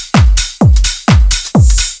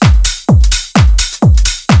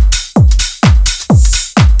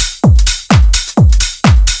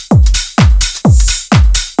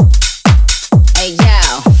 Hey yo,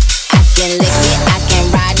 I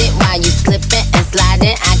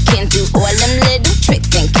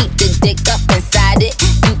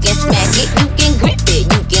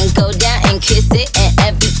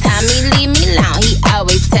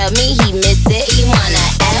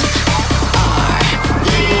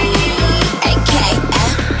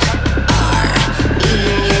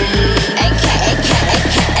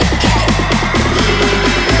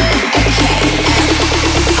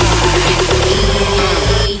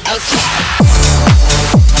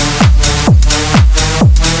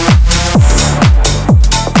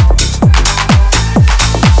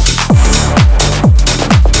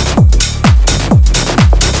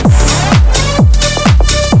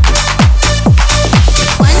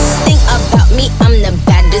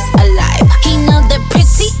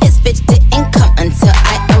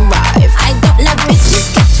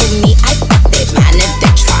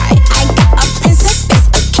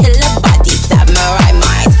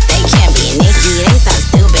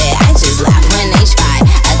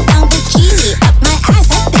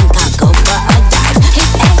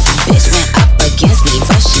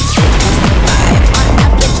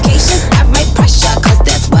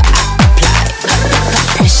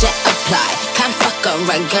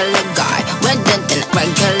regular guy. Regular guy.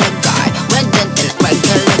 Regular guy.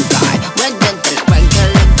 Regular guy. Regular guy.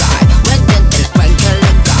 Regular guy.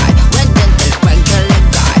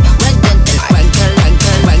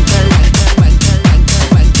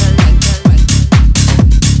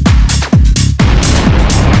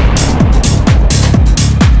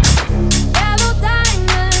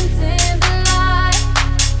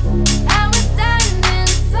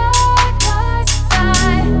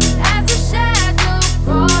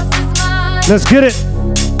 Let's get it.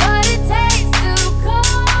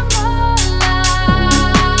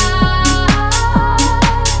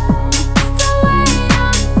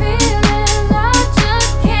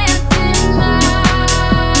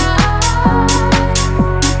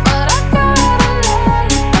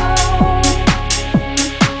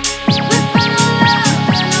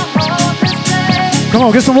 Come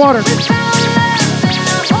on, get some water.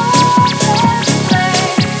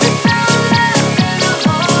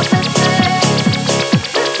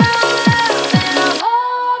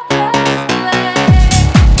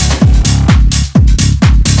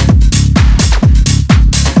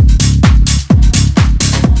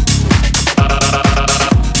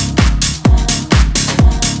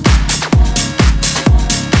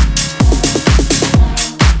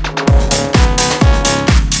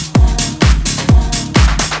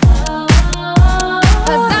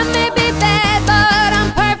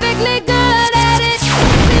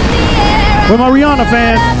 Where my Rihanna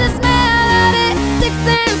fans?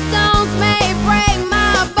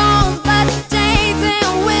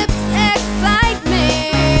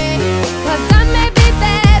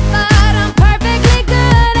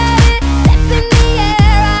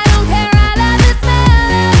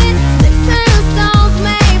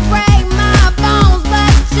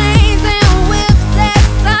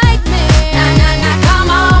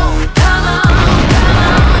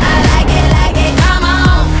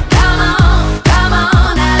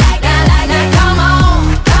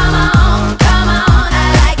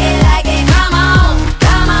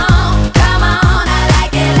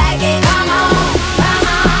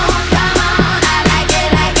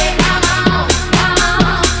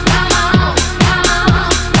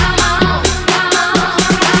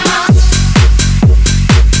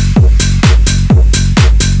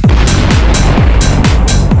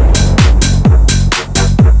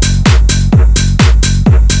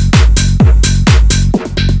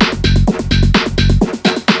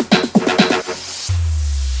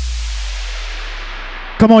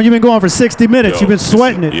 Come on, you've been going for 60 minutes. You've been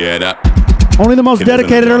sweating it. Yeah, that. Only the most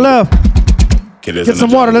dedicated are left. Get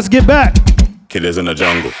some water. Let's get back. Killers in the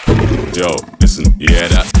jungle. Yo, listen. Yeah,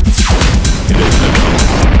 that.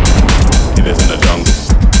 Killers in the jungle.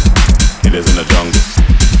 Killers in the jungle.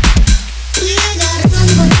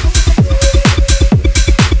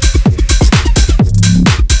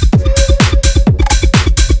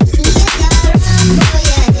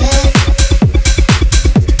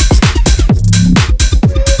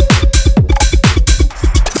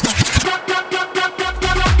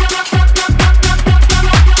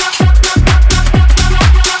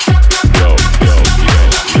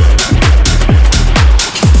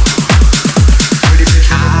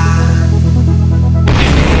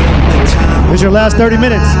 It's your last 30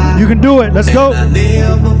 minutes. You can do it. Let's go. I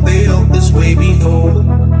never felt this way before,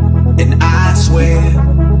 and I swear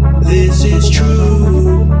this is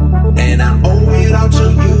true, and I owe it all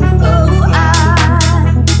to you. Oh, I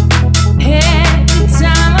had the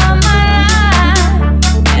time of my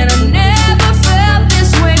life, and I never felt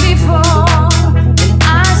this way before, and I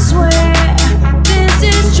swear this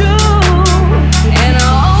is true, and I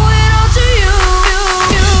owe it all to you.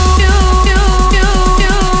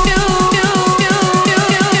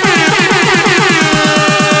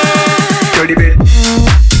 Dirty bit.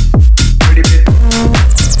 Dirty bit. Dirty bit.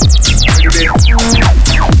 Dirty bit.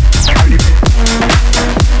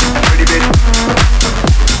 Dirty bit.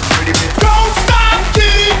 Dirty bit. Don't stop,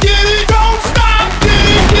 get it, don't stop, get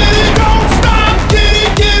it, don't stop, get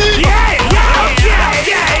it. Yeah.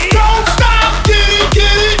 Don't stop, get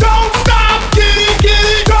it, don't stop, get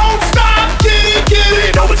it, don't stop, get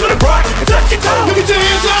it. Over to the front and touch your toes. Look at your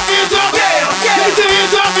hands up, yeah. Look at your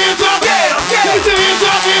hands up, yeah. Look at your hands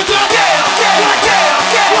up, yeah.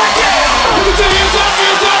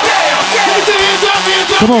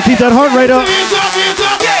 Come on, keep that heart rate up.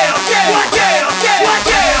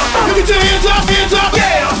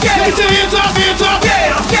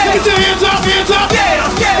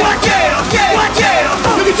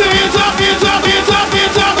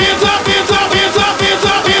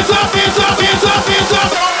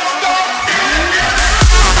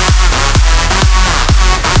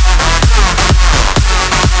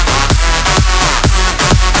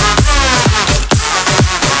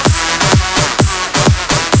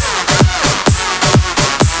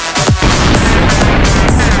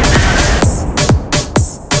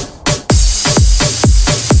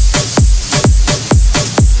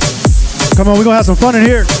 Come on, we're gonna have some fun in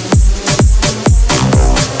here. Turn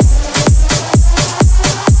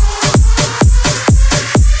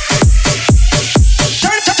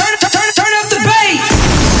up the bass.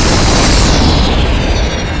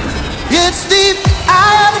 It's the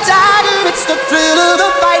eye of the tiger, it's the thrill of the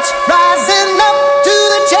fight, rising up to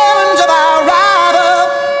the challenge of our rival.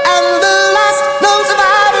 And the last known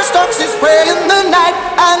survivor stalks his prey in the night,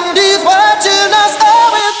 and he's watching us all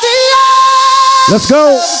with the eye. Let's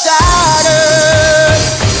go. Of the tiger.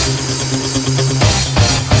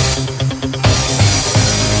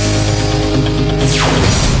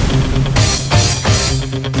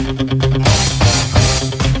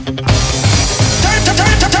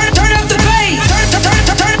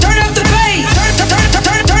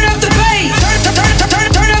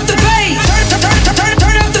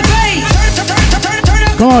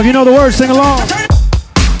 Come on, if you know the words, sing along.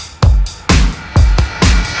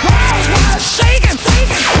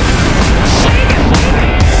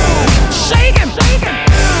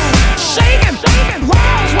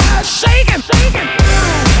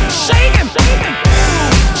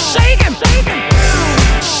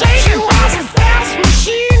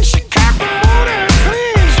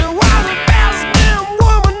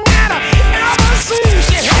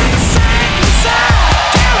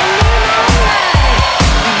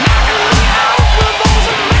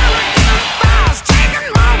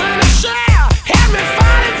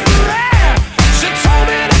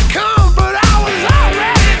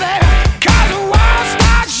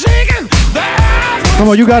 Come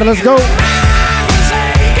on, you got it. Let's go.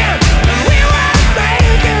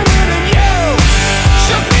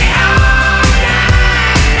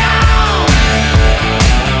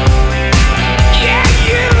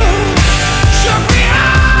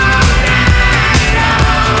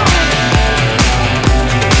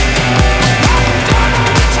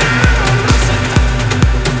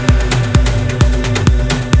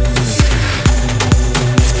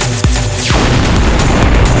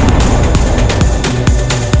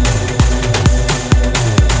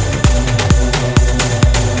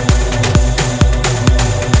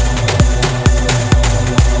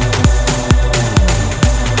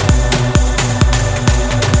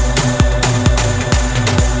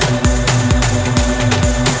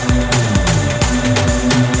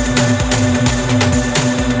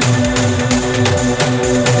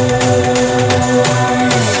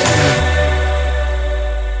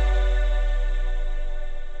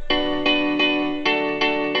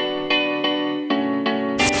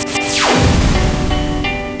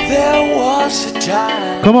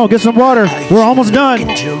 Come on, get some water. We're almost done.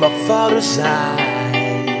 Take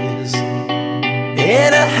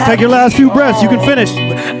your last few breaths. You can finish.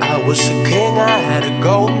 I was a king, I had a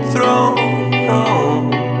golden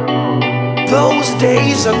throne. Those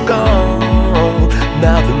days are gone.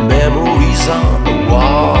 Now the memories on the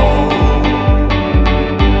wall.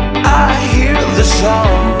 I hear the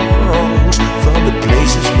songs from the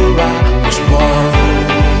places where I was born.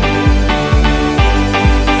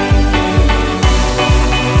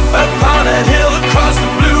 Upon a hill across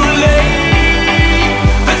the blue lake,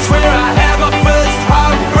 that's where I had my first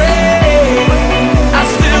heartbreak. I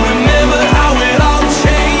still remember how it all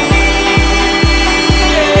changed.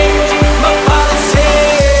 My father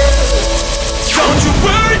said, don't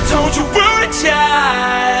you worry,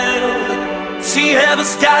 child. See,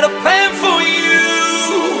 heaven's got a plan for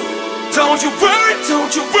you. Don't you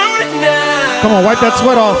worry now. Come on, wipe that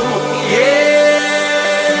sweat off. Yeah.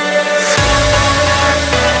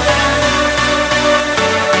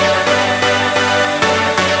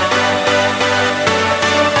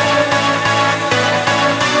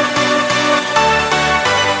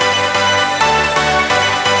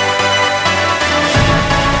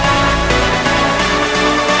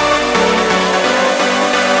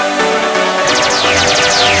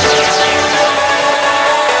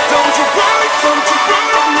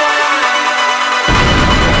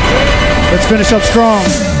 Let's finish up strong.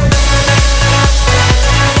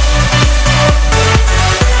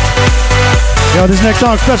 Yo, this next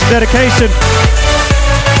song, special dedication.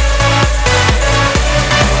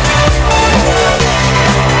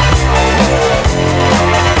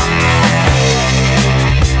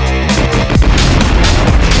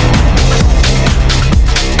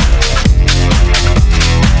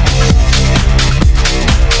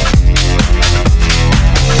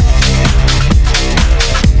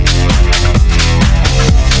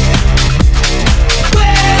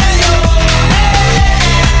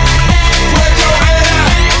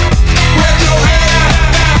 Where your head at?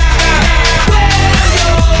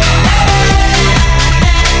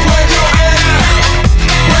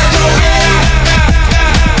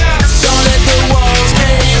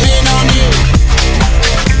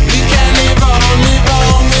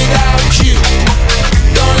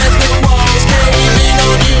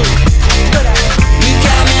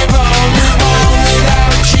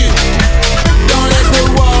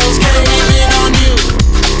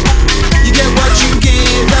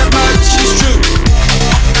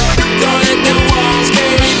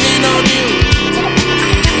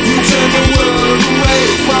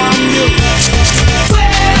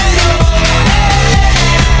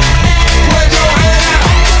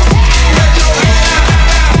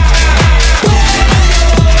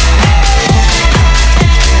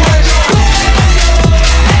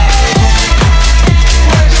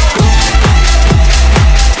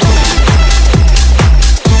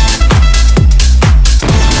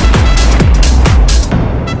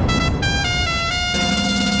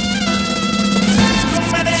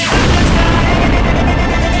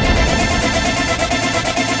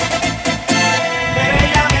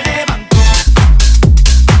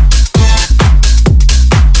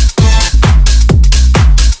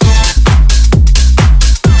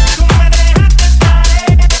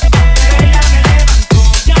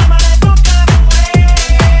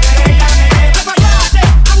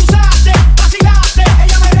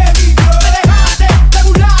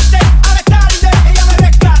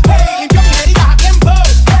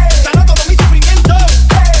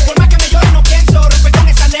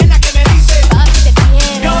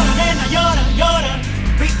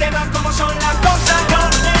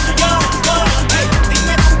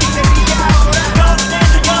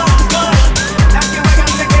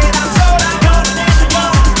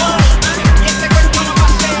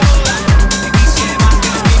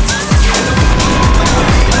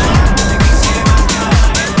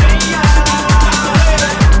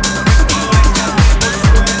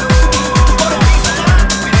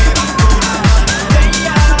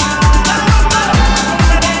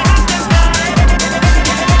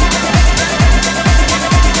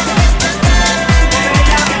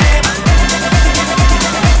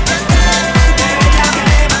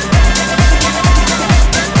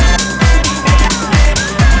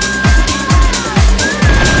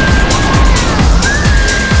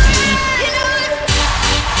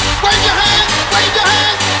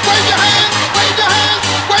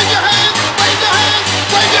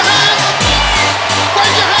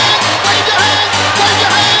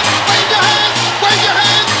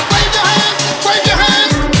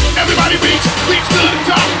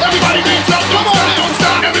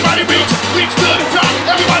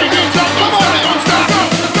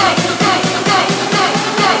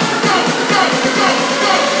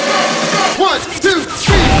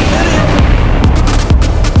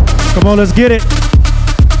 on, let's get it.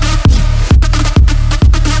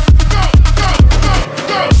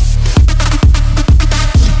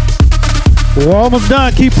 We're almost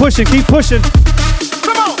done. Keep pushing, keep pushing.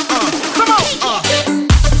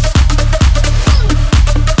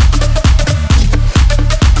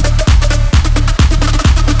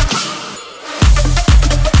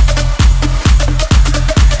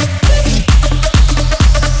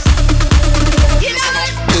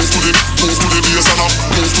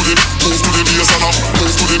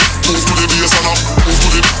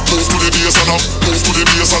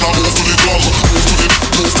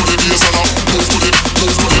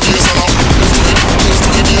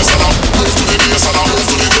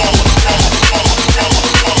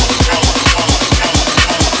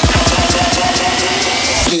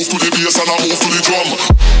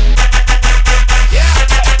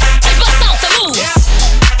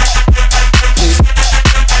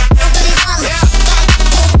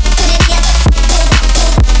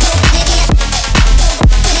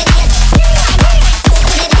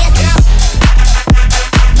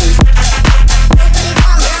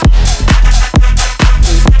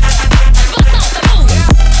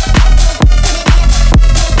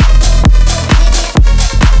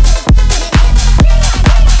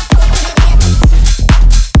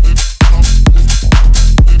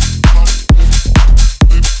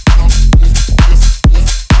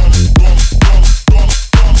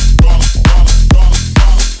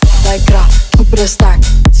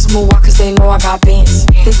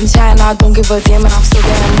 I don't give a damn and I'm still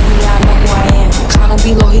getting money, I know who I am. Tryna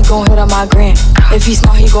be low, he gon' hit on my gram. If he's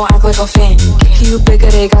not, he gon' act like a fan. You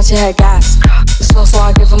bigger, they got your head gas. So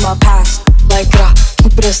I give him a pass. Like,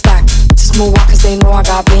 keep it a stack. Just move on cause they know I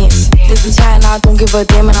got bands. They be chatting, I don't give a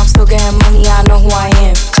damn and I'm still getting money, I know who I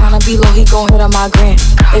am. Tryna be low, he gon' hit on my gram.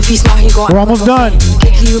 If he's not, he gon' act like a fan.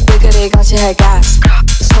 You bigger, they got your head gas.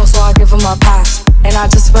 So I give him a pass. And I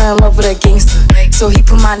just fell in love with a gangster, so he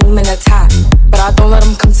put my name in the top. But I don't let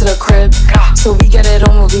him come to the crib, so we get it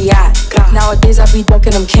on where we at. Nowadays I be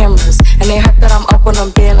ducking them cameras, and they hype that I'm up on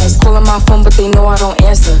them banners. Calling my phone but they know I don't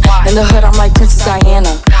answer. In the hood I'm like Princess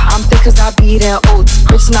Diana. I'm thick cause I be eating oats.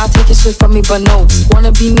 Bitch not taking shit from me but notes.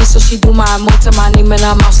 Wanna be me so she do my emotes and my name in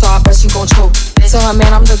her mouth, so I bet she gon' choke. Tell her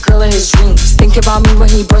man I'm the girl of his dreams. Think about me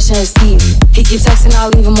when he brushing his teeth. He keep texting, I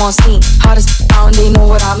leave him on scene. Hottest out and they know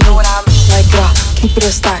what I mean. Like keep it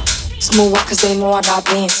a stack. Smooth walk cause they know I got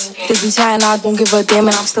bands. They be chatting, I don't give a damn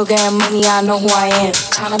and I'm still getting money, I know who I am.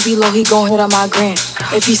 Tryna be low, he gon' hit on my gram.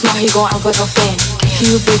 If he's smart, he gon' act like a fan.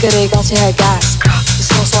 You bigger, they got your head gas.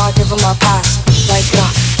 So I give him a pass. Like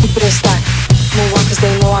keep it a stack. Smooth walk cause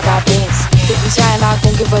they know I got bands. They be chatting, I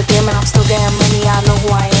don't give a damn and I'm still getting money, I know who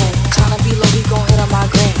I am. Tryna be low, he gon' hit on my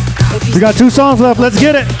gram. We got 2 songs left, let's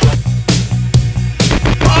get it.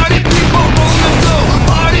 Party people on the floor.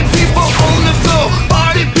 Party people on the floor.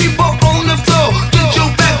 Party people on the floor. Get your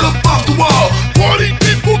back up off the wall. Party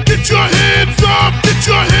people, get your hands up. Get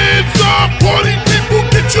your hands up. Party people,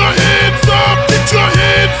 get your hands up. Get your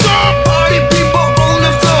hands up. Party people on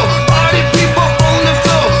the floor. Party people on the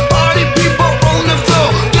floor. Party people on the floor.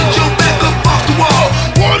 Get your back up off the wall.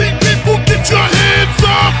 Party people, get your hands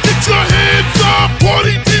up. Get your hands up.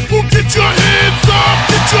 Party people, get your hands up.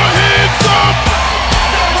 Get your hands up.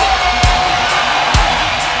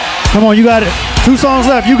 Come on, you got it. 2 songs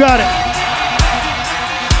left, you got it.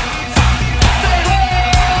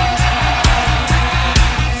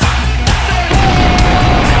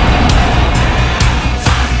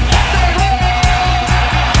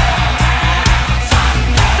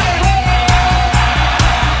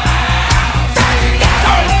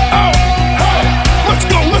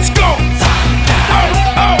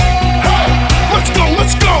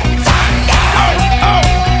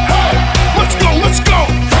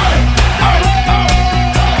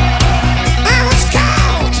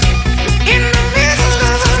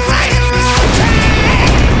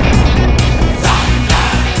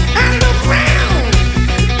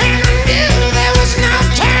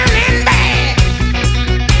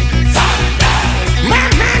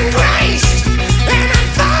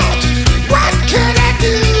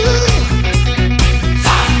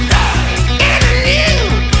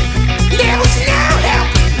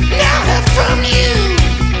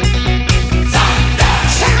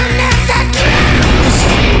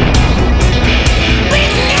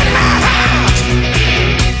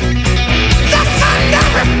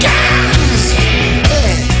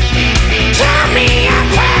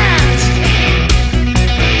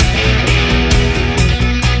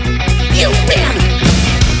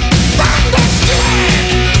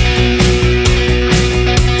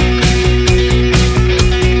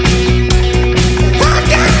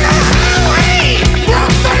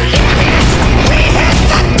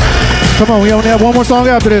 Come on, we only have one more song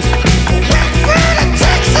after this.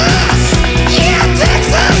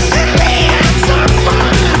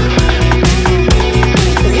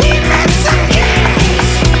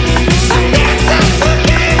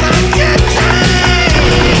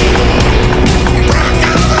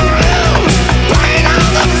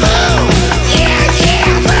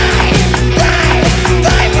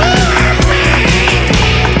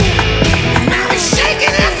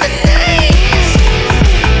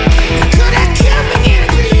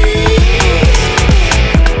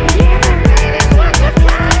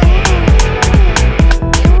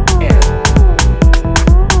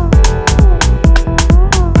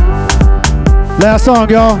 Last song,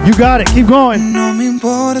 y'all. You got it. Keep going. No me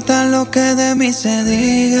importa lo que de mí se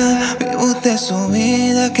diga. Vive usted su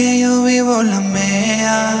vida, que yo vivo la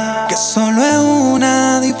mía. Que solo es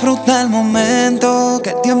una, disfruta el momento. Que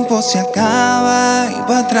el tiempo se acaba y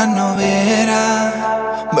para atrás no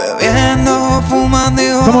verá. Bebiendo, fumando y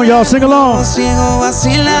Come on, y'all, sing along. sigo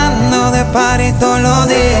vacilando de party todos los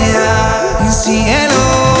días. Y síguelo.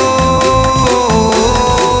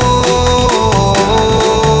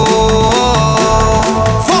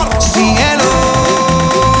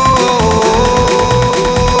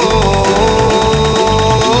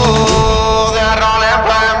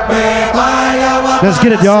 Let's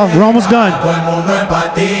get it, y'all. We're almost done. Todo el mundo en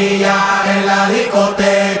pastilla en la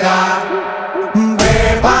discoteca.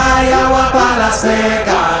 Pepa y agua para la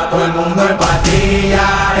seca. Todo el mundo en pastilla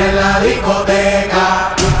en la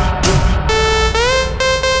discoteca.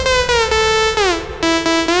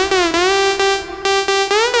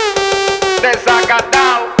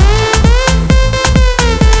 Desacatado.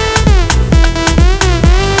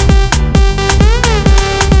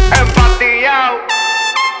 Empatillado.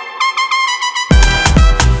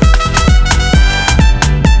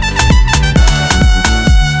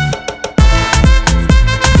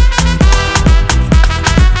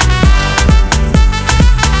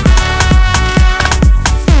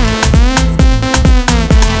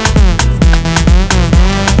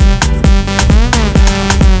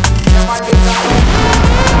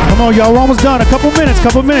 Come on, y'all. We're almost done. A couple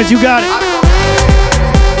minutes. You got it.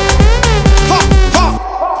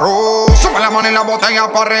 Sube la mano y la botella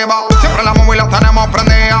para arriba. Siempre la móvil la tenemos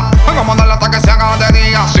prendida. Hoy vamos a darle hasta que se haga de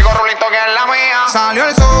día. Sigo rulito que es la mía. Salió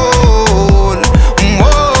el sol, un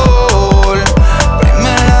gol.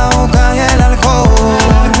 Prime la boca y el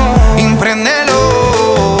alcohol. Impréndelo,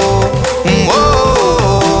 un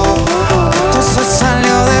gol. Esto se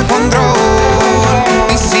salió de control.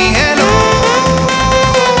 Y síguelo.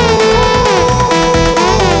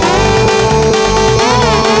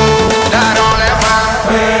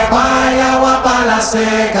 Pepa y agua para la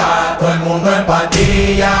seca. Todo el mundo en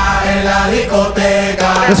pastilla en la discoteca.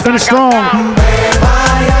 Let's finish strong. Pepa